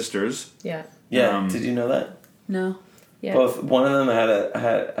they're the sisters. yeah. Yeah. Did you know that? No. Yeah. Both one of them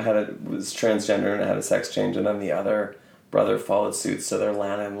was transgender and had a sex change, and then the other brother followed suit. So they're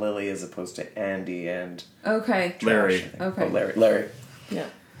Lana and Lily as opposed to Andy and Okay. Larry. I think. Okay. Oh, Larry.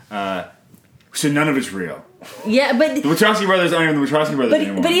 Yeah. So none of it's real. Yeah, but The Wachowski brothers aren't even the Wachowski brothers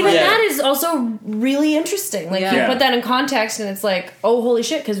anymore. but even Yeah. that is also really interesting. Like Yeah. you put that in context, and it's like, oh, holy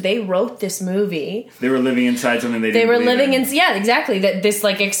shit! Because they wrote this movie. They were living inside something they They didn't were believe living in, yeah, exactly. That this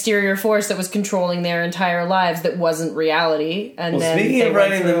like exterior force that was controlling their entire lives that wasn't reality. And Well, then speaking they of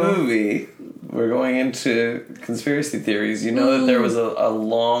went writing the through- movie, we're going into conspiracy theories. You know that there was a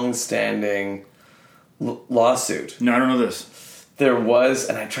long-standing lawsuit. No, I don't know this. There was,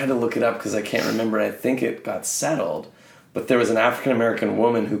 and I tried to look it up because I can't remember. I think it got settled, but there was an African American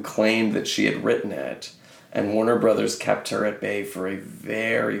woman who claimed that she had written it, and Warner Brothers kept her at bay for a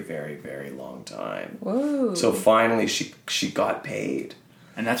very, very, very long time. Whoa. So finally, she got paid.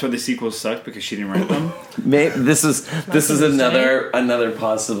 And that's why the sequels sucked because she didn't write them. Maybe this is another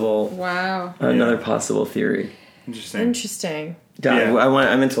possible Wow. possible theory. Interesting. Interesting. Yeah, Yeah.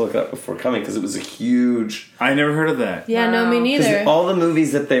 I meant to look it up before coming because it was a huge. I never heard of that. Yeah, no, me Wow. Because neither. all the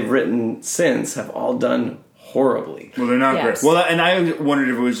movies that they've written since have all done horribly. Well, they're not Yes. great. Well, and I wondered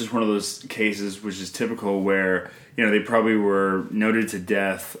if it was just one of those cases, which is typical, where they probably were noted to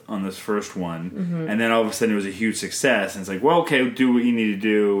death on this first one, and then all of a sudden it was a huge success, and it's like, well, okay, do what you need to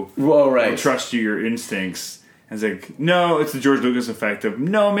do. Well, right. I'll trust your instincts. And it's like, no, it's the George Lucas effect of,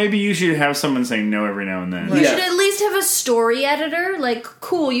 no, maybe you should have someone saying no every now and then. You Yeah. should at least have a story editor. Like,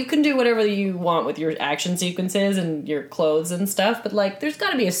 cool, you can do whatever you want with your action sequences and your clothes and stuff, but like, there's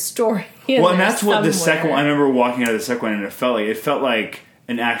got to be a story. In Well, and there that's what the second somewhere. one. I remember walking out of the second one, and it felt like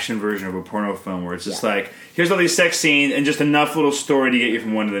an action version of a porno film, where it's just like, here's all these sex scenes and just enough little story to get you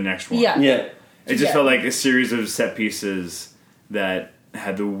from one to the next one. Yeah. Yeah. It just Yeah. felt like a series of set pieces that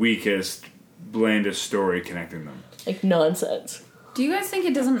had the weakest, blandest story connecting them. Like, nonsense. Do you guys think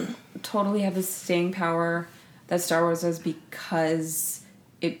it doesn't totally have the staying power that Star Wars does because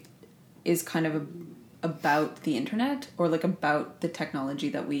it is kind of about the internet or like about the technology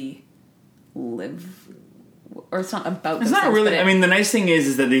that we live, or it's not about. It's not really. I mean, the nice thing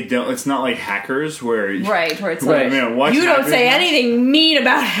is that they don't. It's not like Hackers, where right, where it's Right. like watch You don't Hackers say now. anything mean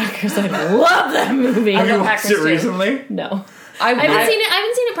about Hackers. I love that movie. Have you love watched Hackers it too. recently? No. I I haven't seen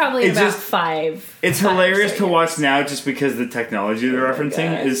it probably in It's about just- five. It's five or hilarious so to years. watch now, just because the technology they're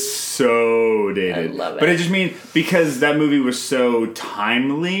referencing God. is so dated. I love But it. I just mean because that movie was so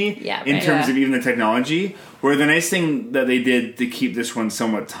timely Yeah, in right. terms Yeah. of even the technology. Where the nice thing that they did to keep this one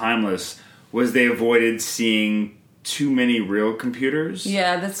somewhat timeless was they avoided seeing too many real computers.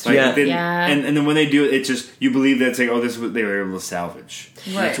 Yeah, that's Like, true. Yeah. it didn't- Yeah. And then when they do it, it's just you believe that it's like, oh, this is what they were able to salvage.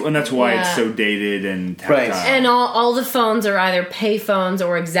 Right. And that's why it's Yeah. so dated and tactile. Right. And all the phones are either pay phones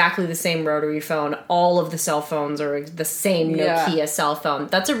or exactly the same rotary phone. All of the cell phones are the same Yeah. Nokia cell phone.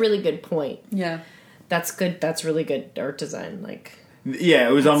 That's a really good point. Yeah. That's good. That's really good art design. Like, Yeah,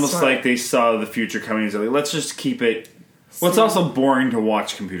 it was almost smart. like they saw the future coming and said, like, let's just keep it. Well, it's also boring to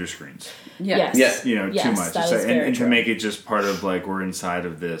watch computer screens. Yeah. yes, You know, Yes, too much. that It's is like- very and to true. make it just part of like we're inside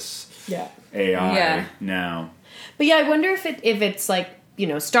of this yeah. AI Yeah. now. But yeah, I wonder if it's like,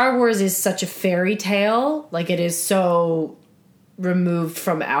 Star Wars is such a fairy tale, like it is so removed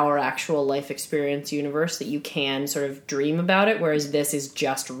from our actual life experience universe that you can sort of dream about it, whereas this is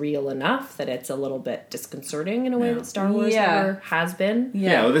just real enough that it's a little bit disconcerting in a way Yeah. that Star Wars Yeah. never has been.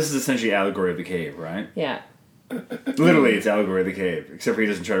 Yeah. Well, this is essentially allegory of the cave, right? Yeah. Literally, it's allegory of the cave, except for he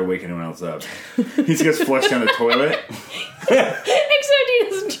doesn't try to wake anyone else up. He just gets flushed down the toilet. Except he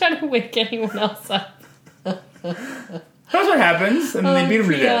doesn't try to wake anyone else up. That's what happens, and then they beat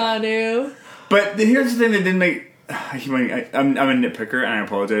him to death. Keanu. But here's the thing that didn't make. I'm a nitpicker, and I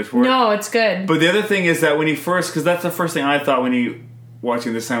apologize for it. No, it's good. But the other thing is that when he first, because that's the first thing I thought when he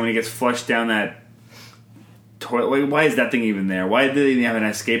watching this time when he gets flushed down that toilet? Why is that thing even there? Why do they even have an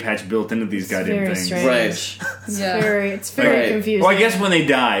escape hatch built into these goddamn very things? strange. Right. It's very Right. confusing. Well, I guess when they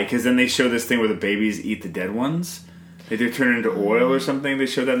die, because then they show this thing where the babies eat the dead ones. They turn into oil or something. They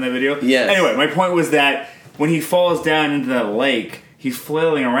showed that in the video. Yes. Anyway, my point was that when he falls down into that lake, he's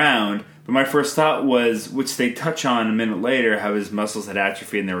flailing around. But my first thought was, which they touch on a minute later, how his muscles had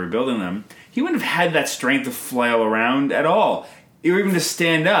atrophied and they're rebuilding them. He wouldn't have had that strength to flail around at all, or even to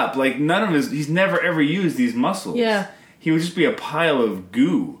stand up. Like none of his, he's never ever used these muscles. Yeah. He would just be a pile of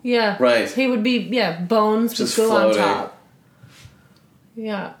goo. Yeah. Right. He would be, bones Just with goo on floating. top.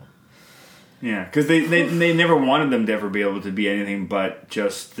 Yeah. Yeah, because they never wanted them to ever be able to be anything but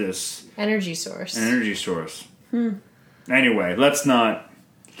just this Energy source. energy source. Anyway, let's not.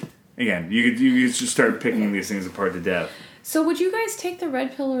 Again, you could just start picking these things apart to death. So would you guys take the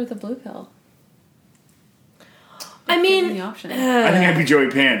red pill or the blue pill? I Given mean, the option. I think I'd be Joey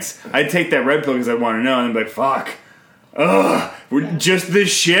Pants. I'd take that red pill because I want to know, and then be like, "Fuck, ugh, we're just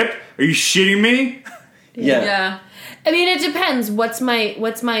this ship? Are you shitting me?" Yeah. Yeah. I mean, it depends. What's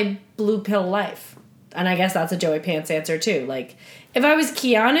my blue pill life? And I guess that's a Joey Pants answer too. Like, if I was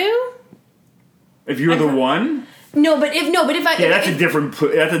Keanu, If you were the one, no, but if I, yeah, that's if, a different.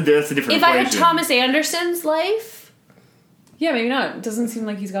 That's a different. if I had equation. Thomas Anderson's life, Yeah, maybe not. It doesn't seem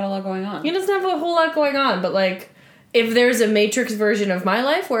like he's got a lot going on. he doesn't have a whole lot going on. But like, if there's a Matrix version of my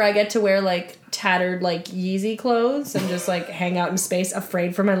life where I get to wear like tattered like Yeezy clothes and just like hang out in space,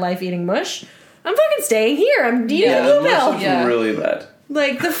 afraid for my life, eating mush, I'm fucking staying here. I'm eating Yeah, a blue That must pill. look Yeah. really bad.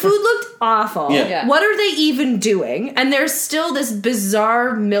 Like, the food looked awful. Yeah. Yeah. What are they even doing? And there's still this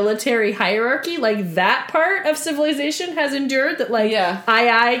bizarre military hierarchy. Like, that part of civilization has endured that, like, Yeah.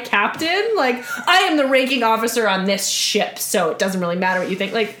 aye, captain. Like, I am the ranking officer on this ship, so it doesn't really matter what you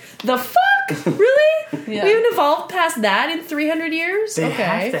think. Like, the fuck? Really? Yeah. We haven't evolved past that in 300 years? They okay.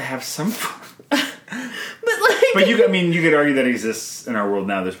 have to have some. But, like... But you could argue that exists in our world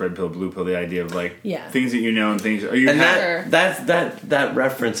now. This red pill, blue pill, the idea of like Yeah. things that you know and things. Are you And ha- that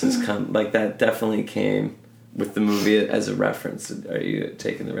reference has come, like that definitely came with the movie as a reference. Are you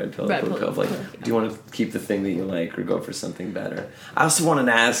taking the red pill or Red blue pill. pill? Like, do you want to keep the thing that you like or go for something better? I also wanted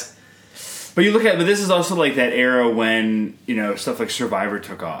to ask, But you look at, but this is also like that era when stuff like Survivor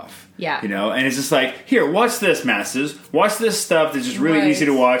took off. Yeah. And it's just like, here, watch this, masses. Watch this stuff that's just really Right. easy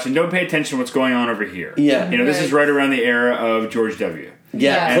to watch, and don't pay attention to what's going on over here. Yeah. This is Right. right around the era of George W.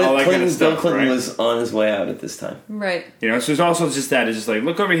 Yeah. And all that kind of Bill stuff, Clinton right? was on his way out at this time. Right. So there's also just that. It's just like,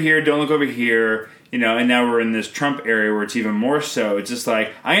 look over here, don't look over here. And now we're in this Trump area where it's even more so. It's just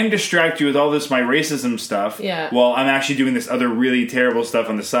like, I am distract you with all this, my racism stuff, Yeah. while I'm actually doing this other really terrible stuff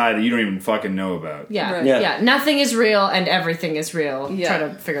on the side that you don't even fucking know about. Yeah. Right. Yeah. Yeah. Nothing is real and everything is real. Yeah. Try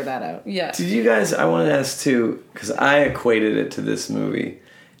to figure that out. Yeah. Did you guys? I wanted to ask too, because I equated it to this movie.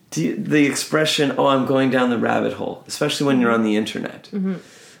 The expression "oh, I'm going down the rabbit hole," especially when you're on the internet. Mm-hmm.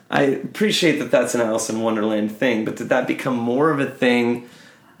 I appreciate that that's an Alice in Wonderland thing, but did that become more of a thing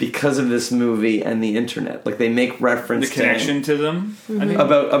because of this movie and the internet? Like they make reference The connection to them, I think,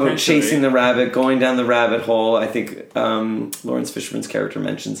 about potentially. chasing the rabbit, going down the rabbit hole. I think Lawrence Fishburne's character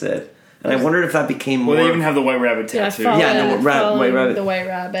mentions it, and I wondered if that became more. Well, they even have the white rabbit tattoo. Following White Rabbit. The White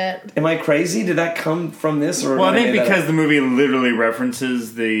Rabbit. Am I crazy? Did that come from this? Or Well, I did think made that because up? the movie literally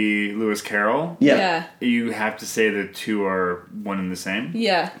references the Lewis Carroll, yeah. you have to say the two are one and the same.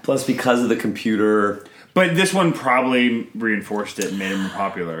 Yeah. Plus, because of the computer. But this one probably reinforced it and made it more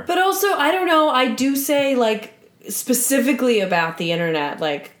popular. But also, I don't know, I do say, like, specifically about the internet,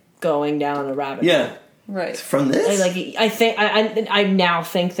 like, going down a rabbit hole. Yeah. Right. From this? I now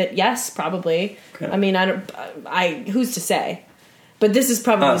think that, yes, probably. Okay. I mean, who's to say? But this is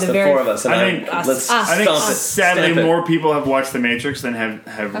probably Us, the the very... four of us. And I think- let's I think stomp it. sadly Stamp it. more people have watched The Matrix than have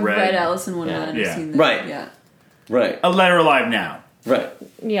I've read Alice in Wonderland. Yeah. I've seen that. Right. Yeah. Right. A Letter Alive now. Right.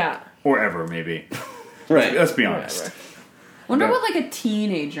 Yeah. Or ever, maybe. Right. Let's be honest. Whatever. Wonder Yeah. what like a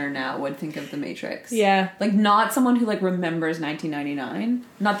teenager now would think of The Matrix. Yeah. Like not someone who like remembers 1999.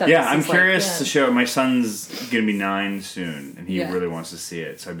 Not that. Yeah, this I'm is, like- curious yeah. to show. My son's going to be 9 soon, and he Yeah. really wants to see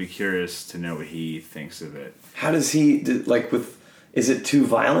it. So I'd be curious to know what he thinks of it. How does he, is it too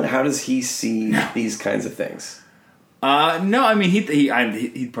violent? How does he see these kinds of things? No, I mean,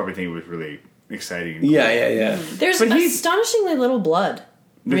 he'd probably think it was really exciting. And cool. Yeah. There's But he's- astonishingly little blood.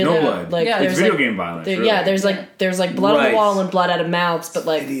 There's no blood. Like, Yeah, It's there's video like, game violence. there- really. Yeah, there's like blood on Right. the wall and blood out of mouths, but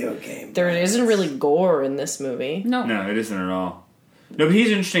like Video game. there isn't really gore in this movie. No. No, it isn't at all. No, but he's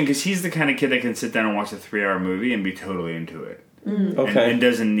interesting because he's the kind of kid that can sit down and watch a 3-hour movie and be totally into it. Okay. And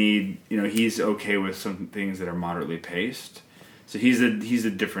doesn't need, he's okay with some things that are moderately paced. So he's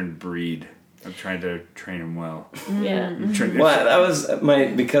a different breed. I've tried to train him well. Yeah. Well, that was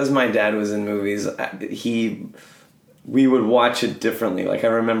because my dad was in movies. We would watch it differently. Like I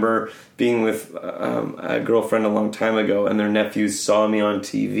remember being with a girlfriend a long time ago, and their nephews saw me on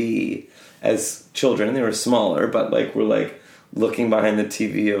TV as children. They were smaller, but like we're like looking behind the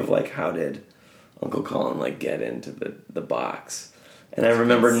TV of like, how did Uncle Colin like get into the box? And I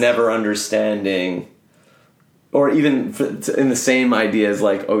remember never understanding. Or even in the same idea as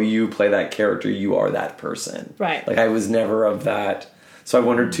like, oh, you play that character, you are that person. Right. Like I was never of that. So I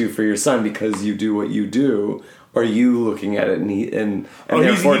wondered too for your son, because you do what you do, are you looking at it and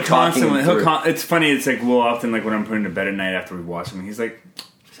therefore talking him through? It's funny. It's like we'll often like when I'm putting to bed at night after we watch something, he's like,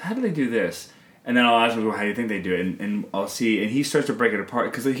 "How do they do this?" And then I'll ask him, well, "How do you think they do it?" And I'll see, and he starts to break it apart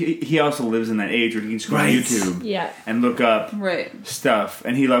because he also lives in that age where he can just go on YouTube and look up stuff,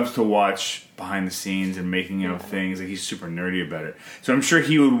 and he loves to watch behind the scenes and making things. Like he's super nerdy about it. So I'm sure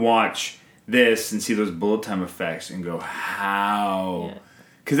he would watch this and see those bullet time effects and go, "How?"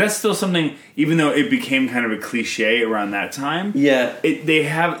 Because that's still something, even though it became kind of a cliche around that time. Yeah,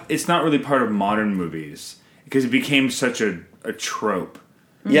 it's not really part of modern movies because it became such a trope.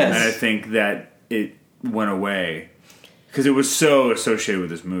 Yes, and I think that it went away because it was so associated with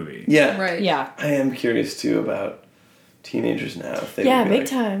this movie. Yeah, Right. Yeah. I am curious too about teenagers now. If they Yeah, would be big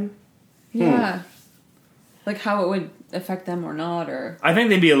time. Yeah. Like how it would affect them or not, or... I think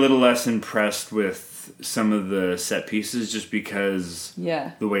they'd be a little less impressed with some of the set pieces just because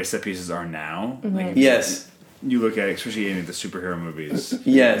the way set pieces are now. Like Yes. You look at it, especially any of the superhero movies.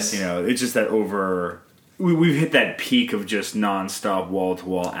 Yes. You know, it's just that we've hit that peak of just nonstop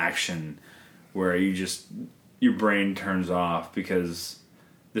wall-to-wall action where your brain turns off because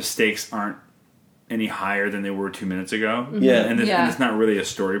the stakes aren't any higher than they were 2 minutes ago. Yeah. And it's not really a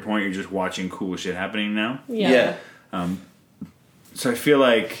story point. You're just watching cool shit happening now. Yeah. So I feel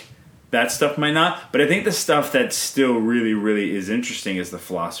like that stuff might not. But I think the stuff that still really, really is interesting is the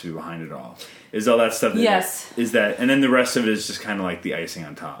philosophy behind it all. Is all that stuff. Is that. And then the rest of it is just kind of like the icing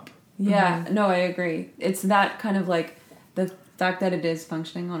on top. Yeah, no, I agree. It's that kind of like the fact that it is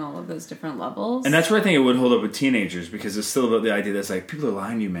functioning on all of those different levels. And that's where I think it would hold up with teenagers because it's still about the idea that's like, people are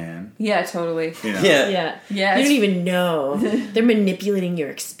lying to you, man. Yeah, totally. You know? Yeah. Yeah. You don't even know. They're manipulating your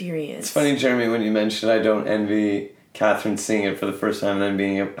experience. It's funny, Jeremy, when you mentioned I don't envy Catherine seeing it for the first time and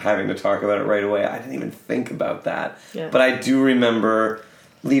then having to talk about it right away. I didn't even think about that. Yeah. But I do remember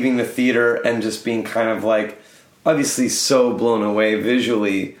leaving the theater and just being kind of like, obviously so blown away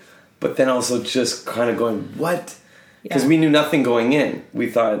visually, but then also just kind of going, what? Because we knew nothing going in. We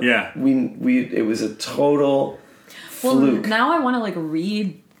thought it was a total fluke. Well, now I want to like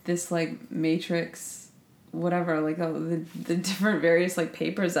read this like Matrix, whatever, like the different various like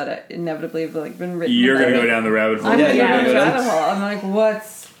papers that inevitably have like been written. You're gonna go down the rabbit hole. I'm Yeah, going down the you're gonna rabbit hole. I'm like,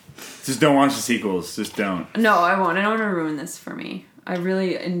 what's? Just don't watch the sequels. Just don't. No, I won't. I don't want to ruin this for me. I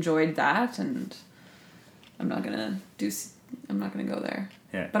really enjoyed that, and I'm not gonna go there.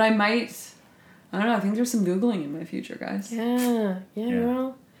 Yeah. But I might. I don't know. I think there's some Googling in my future, guys. Yeah.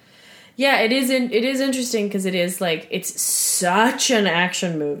 Well. Yeah, it is interesting because it is like it's such an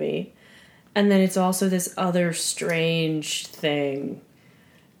action movie, and then it's also this other strange thing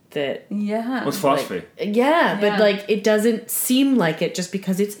that What's philosophy? but like it doesn't seem like it just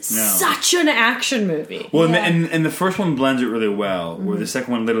because it's such an action movie. Well, and the first one blends it really well, where the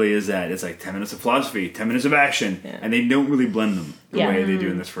second one literally is that. It's like 10 minutes of philosophy, 10 minutes of action, and they don't really blend them the way they do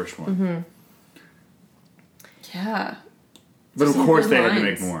in this first one. Yeah. But of Some course good they had to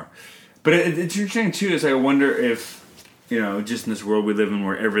lines. make more. But it's interesting too, is I wonder if, just in this world we live in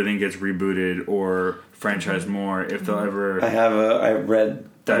where everything gets rebooted or franchised more, if they'll ever... I read a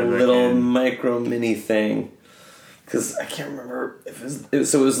Dive back little in. micro mini thing because I can't remember if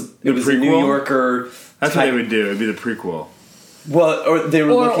it was a New prequel? Yorker. That's what they would do. It'd be the prequel. Well, or they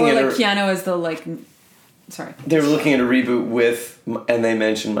were looking or at like Keanu as the like. Sorry. they were looking at a reboot with, and they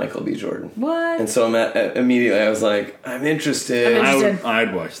mentioned Michael B. Jordan. What? And so immediately I was like, I'm interested. I'm interested.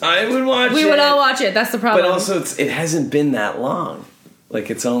 I'd watch that. I would watch it. We would all watch it. That's the problem. But also, it hasn't been that long. Like,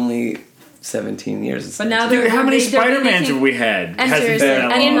 it's only 17 years. It's But now 19. they're How many they're Spider-Mans making- have we had? And Hasn't seriously, been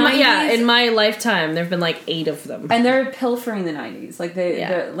that and long. in my lifetime, there've been like 8 of them. And they're pilfering the 90s. Like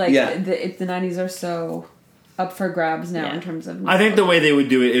the 90s are so up for grabs now in terms of. I think the way they would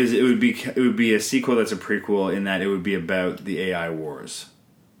do it is it would be a sequel that's a prequel in that it would be about the AI wars.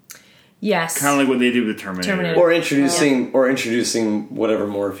 Yes. Kind of like what they did with Terminator. Or introducing whatever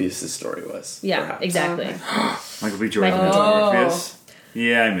Morpheus' story was. Yeah, perhaps. exactly. Michael B. Jordan Michael as B. Morpheus.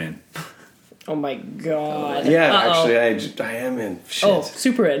 Yeah, I'm in. Oh my god. Yeah, Uh-oh. actually, I am in. Shit. Oh,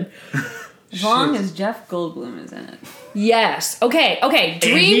 super in. As long as Jeff Goldblum is in it. Yes. Okay.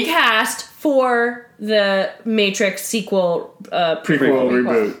 Dreamcast for the Matrix sequel, Prequel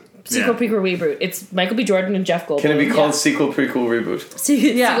reboot. sequel, prequel, reboot. It's Michael B. Jordan and Jeff Goldblum. Can it be called sequel, prequel, reboot?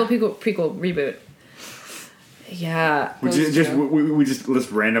 Sequel, prequel, reboot. Yeah. We just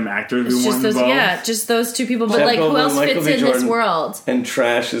list random actors we It's want just those, involved. just those two people. But Jeff like, who Goldblum, else Michael fits B. in this Jordan. world? And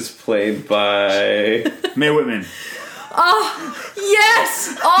Trash is played by... Mae Whitman. Oh,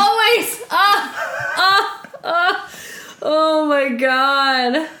 yes! Always! Oh my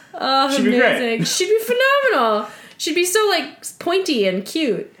god. Oh, She'd be great. amazing. She'd be phenomenal. She'd be so, like, pointy and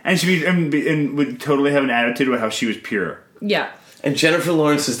cute. And and would totally have an attitude about how she was pure. Yeah. And Jennifer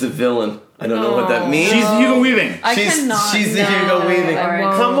Lawrence is the villain. I don't know what that means. She's Hugo Weaving. I cannot. She's the Hugo Weaving. I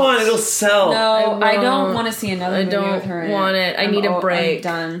won't. Come on, it'll sell. No, I won't. don't want to see another I movie don't with her in want it. I need a break.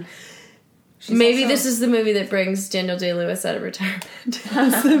 I'm done. Maybe this is the movie that brings Daniel Day-Lewis out of retirement.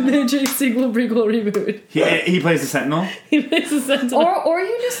 As the Matrix sequel, prequel, reboot. He plays the Sentinel. He plays the Sentinel. Or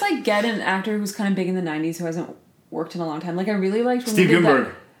you just like get an actor who's kind of big in the 90s who hasn't worked in a long time. Like I really liked when Steve we did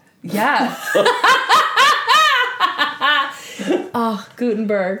Guttenberg. Yeah. Oh,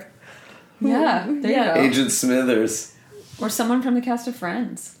 Gutenberg. Yeah. There you go. Agent Smithers. Or someone from the cast of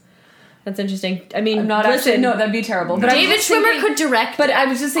Friends. That's interesting. I mean, I'm not listen, actually. No, that'd be terrible. But I was David just Schwimmer thinking- could direct. But I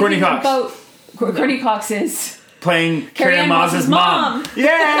was just thinking Courtney Cox. about Courtney Cox is Playing Carrie Carrie-Anne Ann Moss's Moss's mom. mom. Yay!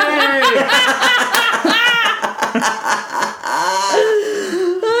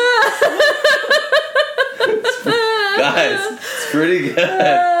 Guys, it's pretty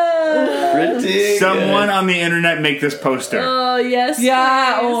good. Pretty Someone good. on the internet make this poster. Oh, yes.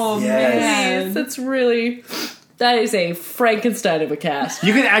 Yeah. please. Oh Yes. man. That's really... That is a Frankenstein of a cast.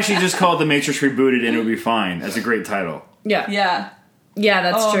 You could actually just call it The Matrix Rebooted and it would be fine. That's a great title. Yeah. Yeah. Yeah,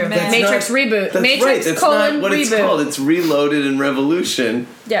 that's Oh, true. man. That's Matrix not- reboot. That's Matrix right. That's colon not what reboot. it's called. It's Reloaded and Revolution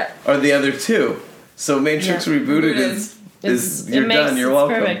Yeah. are the other two. So Matrix Yeah. Rebooted It's- you're done. You're it's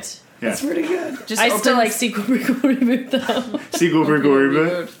welcome. Perfect. Yeah. That's pretty good. Just I still opens- like sequel, prequel, reboot though. Sequel, prequel,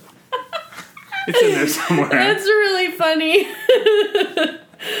 reboot. It's in there somewhere. That's really funny.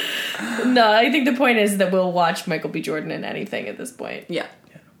 No, I think the point is that we'll watch Michael B. Jordan in anything at this point. Yeah.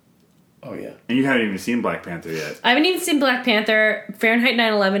 Oh yeah. And you haven't even seen Black Panther yet. I haven't even seen Black Panther. Fahrenheit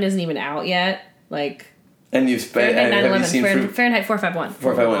 9/11 isn't even out yet. Like And you've spent. Fahrenheit Have you 9/11. seen Fahrenheit 451.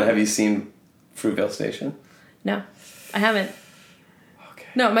 451? Have you seen Fruitvale Station? No, I haven't. Okay.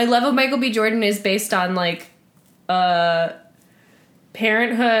 No, my love of Michael B. Jordan is based on like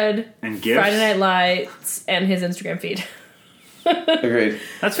Parenthood, And Gifts. Friday Night Lights, and his Instagram feed. Agreed.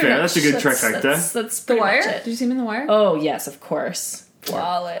 That's fair. That's a good trifecta. That's The pretty Wire? much it. Did you see him in The Wire? Oh yes, of course.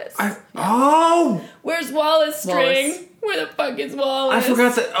 Wallace. Oh! Where's Wallace string? Wallace. Where the fuck is Wallace? I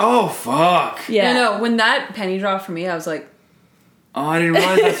forgot that. Oh, fuck. Yeah. No, when that penny dropped for me, I was like, Oh, I didn't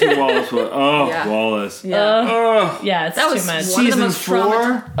realize that's who Wallace was. Oh, Yeah. Wallace. yeah. Oh. Yeah, it's That too was much. one of the Season most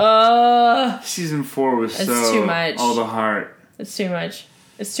 4? Season 4 was It's so too much. all the heart. It's too much.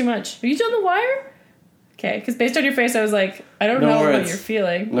 It's too much. Have you done The Wire? Okay, because based on your face, I was like, I don't No know what words. you're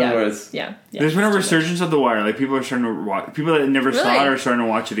feeling. No yeah. words. Yeah. Yeah. There's been a it's too much. resurgence of The Wire. Like, people are starting to watch. People that never saw Really? it are starting to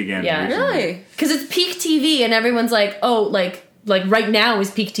watch it again. Yeah. recently. Really? Because it's peak TV, and everyone's like, oh, like right now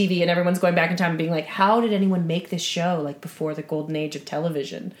is peak TV, and everyone's going back in time and being like, how did anyone make this show like before the golden age of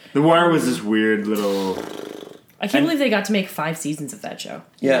television? The Wire was this weird little. I can't believe they got to make 5 seasons of that show.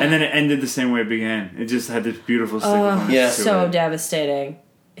 Yeah. And then it ended the same way it began. It just had this beautiful cycle. Yeah. So devastating.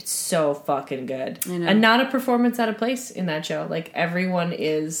 It's so fucking good. I know. And not a performance out of place in that show. Like, everyone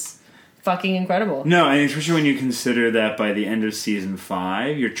is fucking incredible. No, and especially when you consider that by the end of season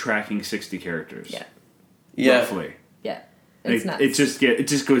 5, you're tracking 60 characters. Yeah. Yeah. Roughly. Yeah. It's Like, nuts. it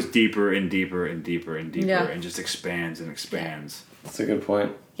just goes deeper and deeper and deeper and deeper Yeah. and just expands and expands. That's a good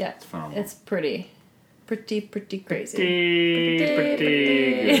point. Yeah. phenomenal. It's pretty crazy.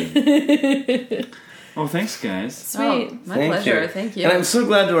 Pretty good. Well, thanks, guys. Sweet. Oh, my Thank pleasure. you. Thank you. And I'm so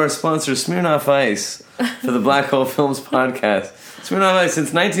glad to our sponsor, Smirnoff Ice, for the Black Hole Films podcast. Smirnoff Ice,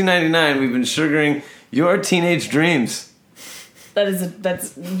 since 1999, we've been sugaring your teenage dreams.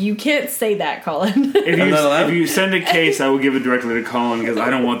 That's you can't say that, Colin. If you send a case, I will give it directly to Colin because I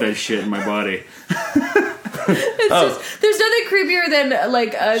don't want that shit in my body. There's nothing creepier than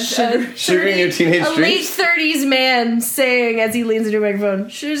like a Sugaring your teenage late dreams? 30s man saying as he leans into a microphone,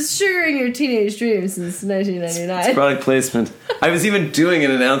 "She's sugaring your teenage dreams since 1999." Product placement. I was even doing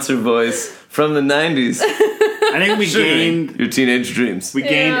an announcer voice from the 90s. I think we Sugaring gained your teenage dreams.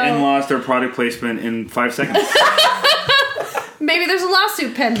 and lost our product placement in 5 seconds. Maybe there's a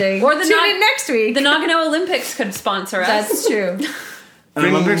lawsuit pending. Or the Tune in next week. The Nagano Olympics could sponsor us. That's true. An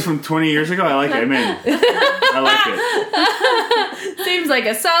Olympics from 20 years ago? I like it. I'm in. I like it. seems like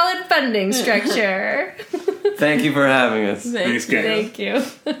a solid funding structure. Thank you for having us. Thanks, guys. Thank you.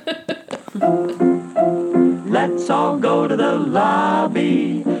 Let's all go to the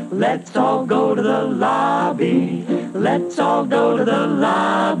lobby. Let's all go to the lobby. Let's all go to the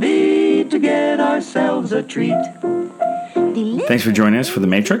lobby to get ourselves a treat. Thanks for joining us for The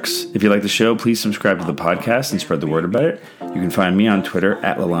Matrix. If you like the show, please subscribe to the podcast and spread the word about it. You can find me on Twitter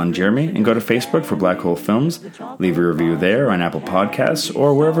at LaLondeJeremy and go to Facebook for Black Hole Films. Leave a review there on Apple Podcasts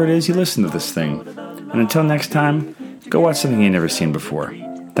or wherever it is you listen to this thing. And until next time, go watch something you've never seen before.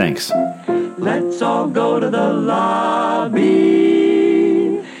 Thanks. Let's all go to the lobby.